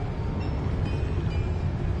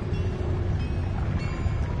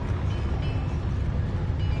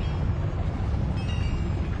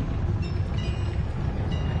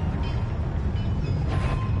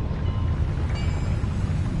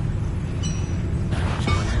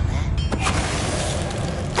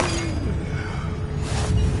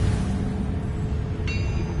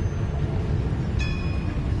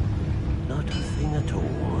 Not a thing at all.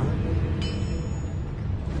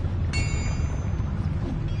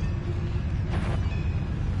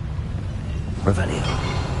 Revelio.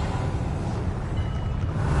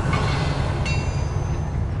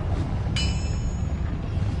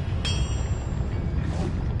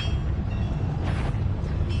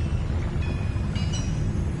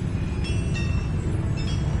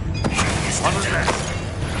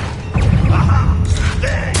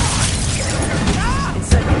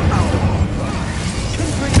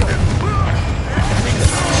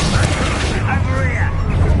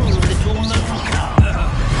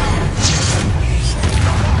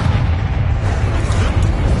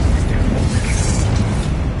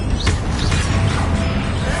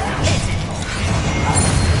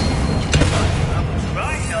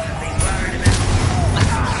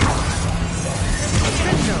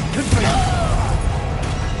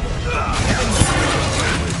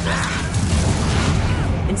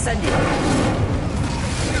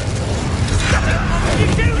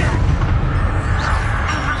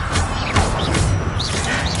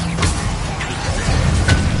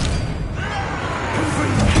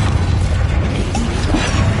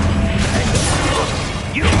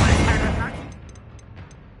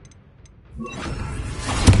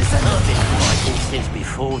 Since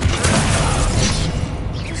before you.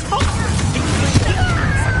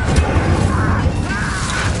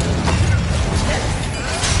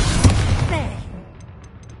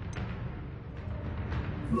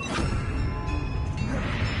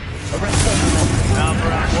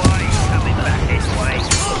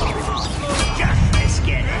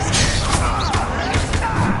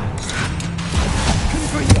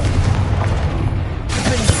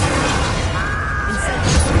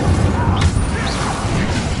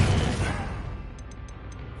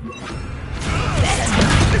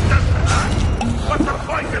 What's the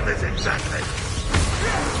point of this exactly?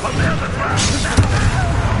 On the other ground!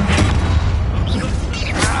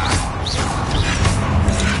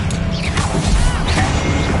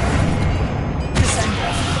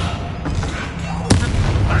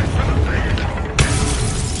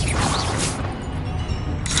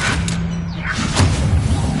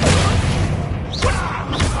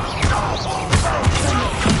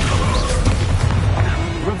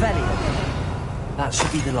 That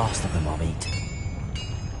should be the last of them I'll eat.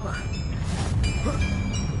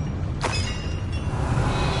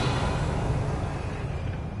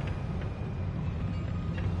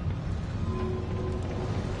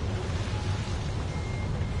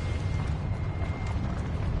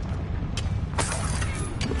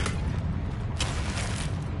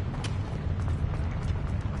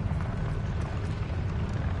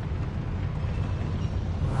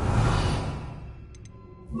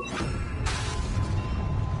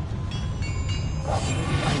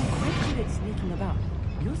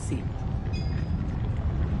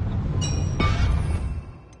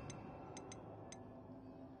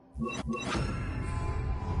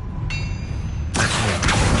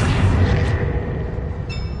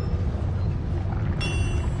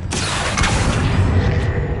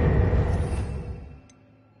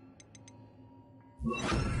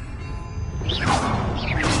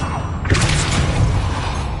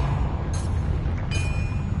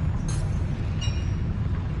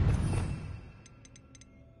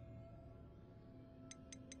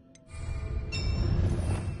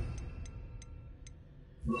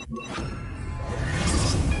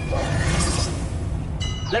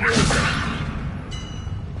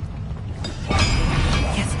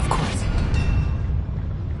 Yes, of course.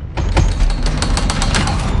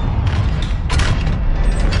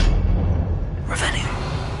 Revenue.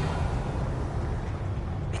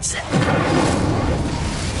 It's set.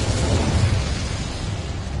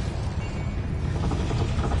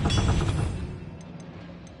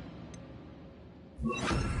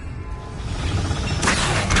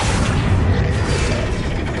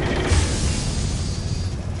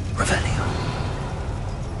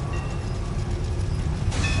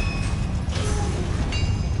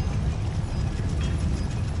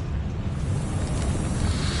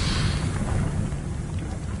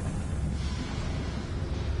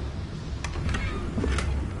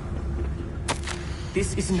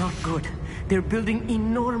 This is not good. They're building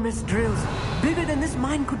enormous drills, bigger than this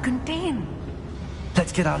mine could contain.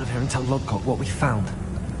 Let's get out of here and tell Lodgok what we found.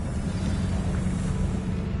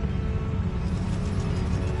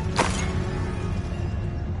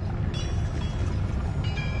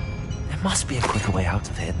 There must be a quicker way out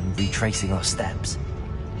of here than retracing our steps.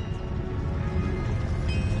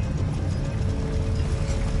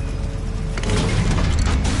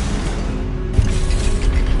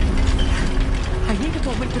 I need a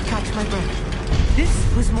moment to catch my breath.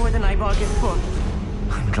 This was more than I bargained for.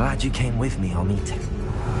 I'm glad you came with me, Amit.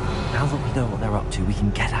 Now that we know what they're up to, we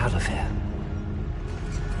can get out of here.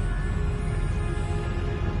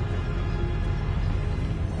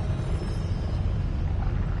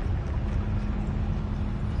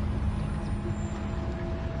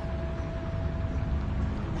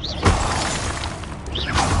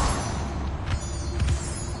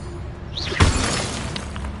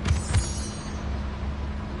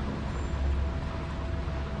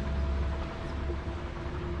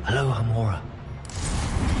 Hello, Hamora.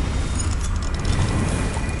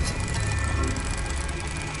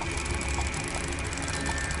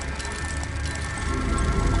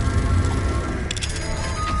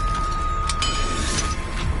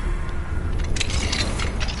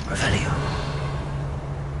 Revelio.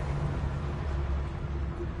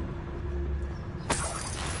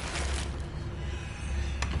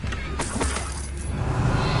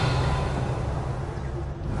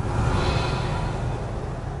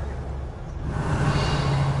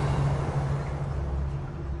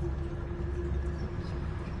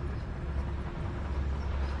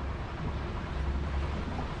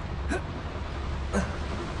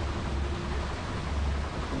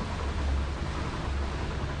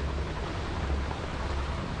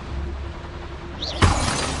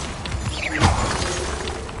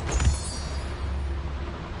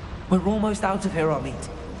 We're almost out of here, Amit.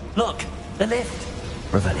 Look, the lift.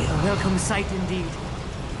 Revelio. A welcome sight indeed.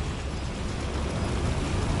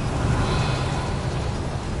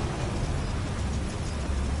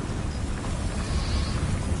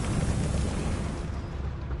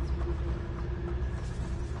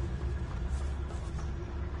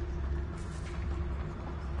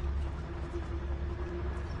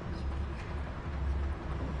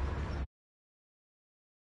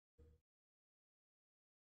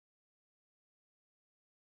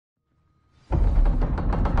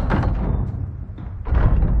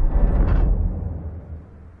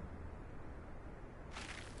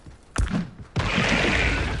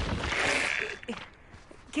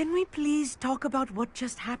 Can we please talk about what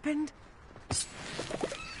just happened?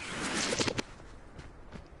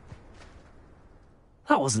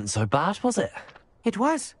 That wasn't so bad, was it? It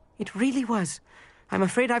was. It really was. I'm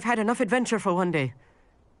afraid I've had enough adventure for one day.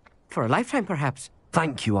 For a lifetime, perhaps.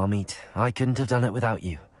 Thank you, Amit. I couldn't have done it without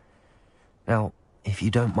you. Now, if you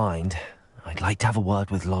don't mind, I'd like to have a word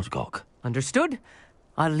with Lodgok. Understood?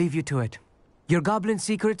 I'll leave you to it. Your goblin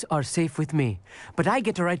secrets are safe with me, but I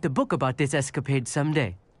get to write the book about this escapade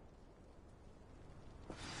someday.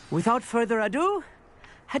 Without further ado,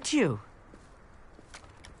 adieu.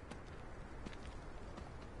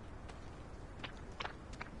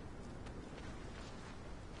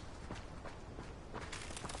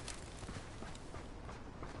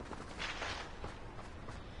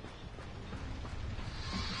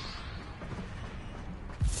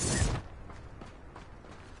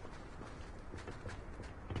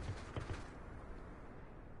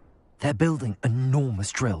 They're building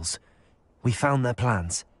enormous drills. We found their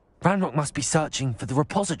plans. Ranrock must be searching for the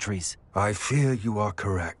repositories. I fear you are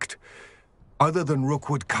correct. Other than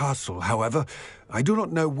Rookwood Castle, however, I do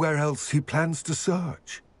not know where else he plans to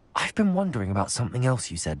search. I've been wondering about something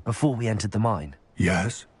else you said before we entered the mine.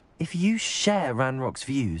 Yes? If you share Ranrock's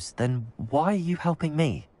views, then why are you helping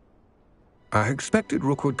me? I expected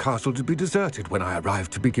Rookwood Castle to be deserted when I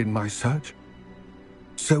arrived to begin my search.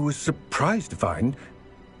 So was surprised to find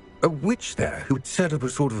a witch there who had set up a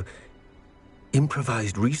sort of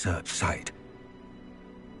improvised research site.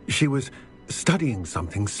 She was studying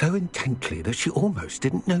something so intently that she almost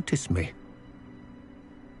didn't notice me.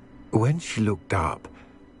 When she looked up,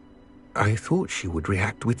 I thought she would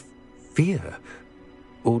react with fear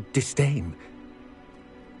or disdain.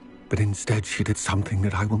 But instead she did something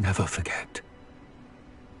that I will never forget.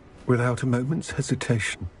 Without a moment's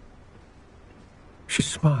hesitation, she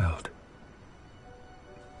smiled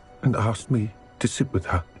and asked me to sit with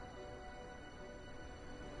her.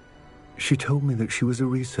 She told me that she was a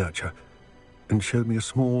researcher and showed me a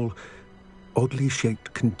small, oddly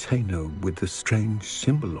shaped container with a strange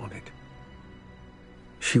symbol on it.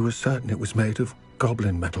 She was certain it was made of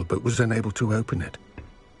goblin metal, but was unable to open it.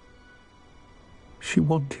 She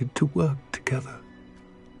wanted to work together.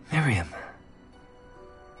 Miriam.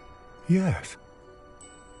 Yes.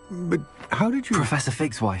 But how did you... Professor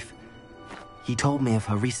Fig's wife. He told me of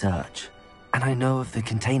her research, and I know of the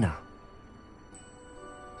container.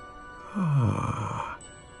 Ah.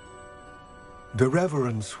 The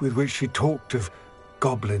reverence with which she talked of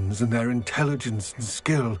goblins and their intelligence and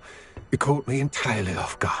skill, it caught me entirely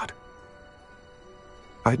off guard.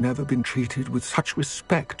 I'd never been treated with such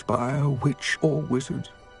respect by a witch or wizard.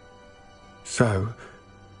 So,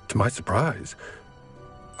 to my surprise,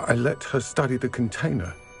 I let her study the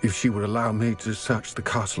container if she would allow me to search the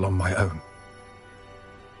castle on my own.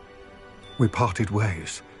 We parted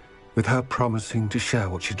ways, with her promising to share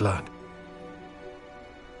what she'd learned.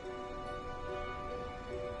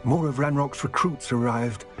 More of Ranrock's recruits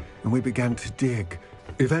arrived, and we began to dig,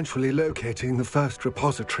 eventually locating the first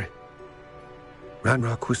repository.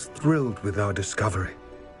 Ranrock was thrilled with our discovery,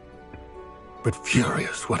 but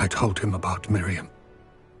furious when I told him about Miriam.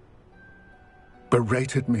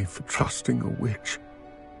 Berated me for trusting a witch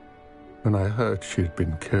when I heard she had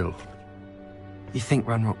been killed. You think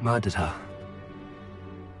Ranrock murdered her?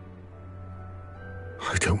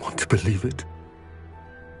 I don't want to believe it,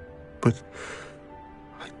 but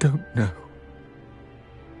I don't know.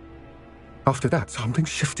 After that, something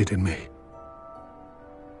shifted in me.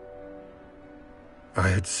 I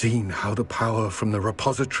had seen how the power from the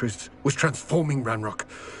repositories was transforming Ranrock,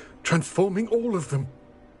 transforming all of them.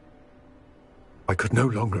 I could no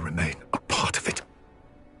longer remain a part of it.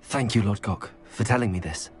 Thank you, Lord Gok, for telling me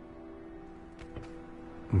this.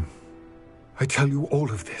 I tell you all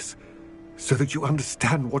of this so that you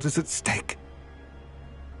understand what is at stake.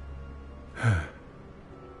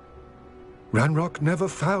 Ranrock never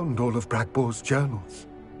found all of Bragbor's journals,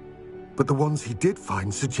 but the ones he did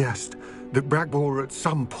find suggest that Bragbor at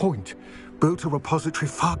some point built a repository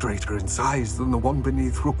far greater in size than the one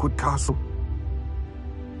beneath Rookwood Castle.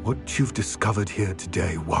 What you've discovered here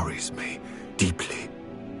today worries me deeply.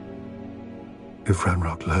 If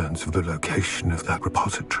Ranrock learns of the location of that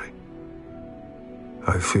repository,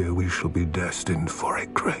 I fear we shall be destined for a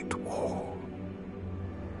great war.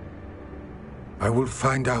 I will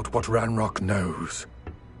find out what Ranrock knows.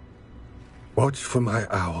 Watch for my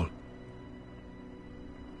owl.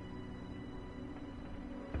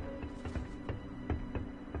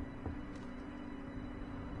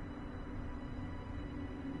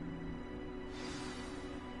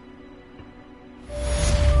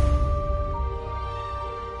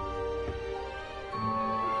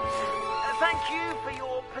 Thank you for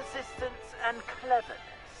your persistence and cleverness.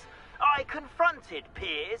 I confronted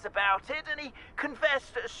Piers about it, and he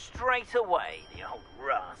confessed straight away, the old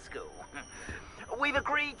rascal. We've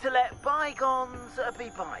agreed to let bygones be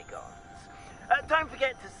bygones. Don't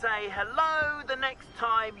forget to say hello the next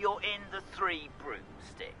time you're in the Three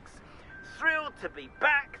Broomsticks. Thrilled to be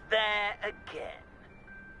back there again.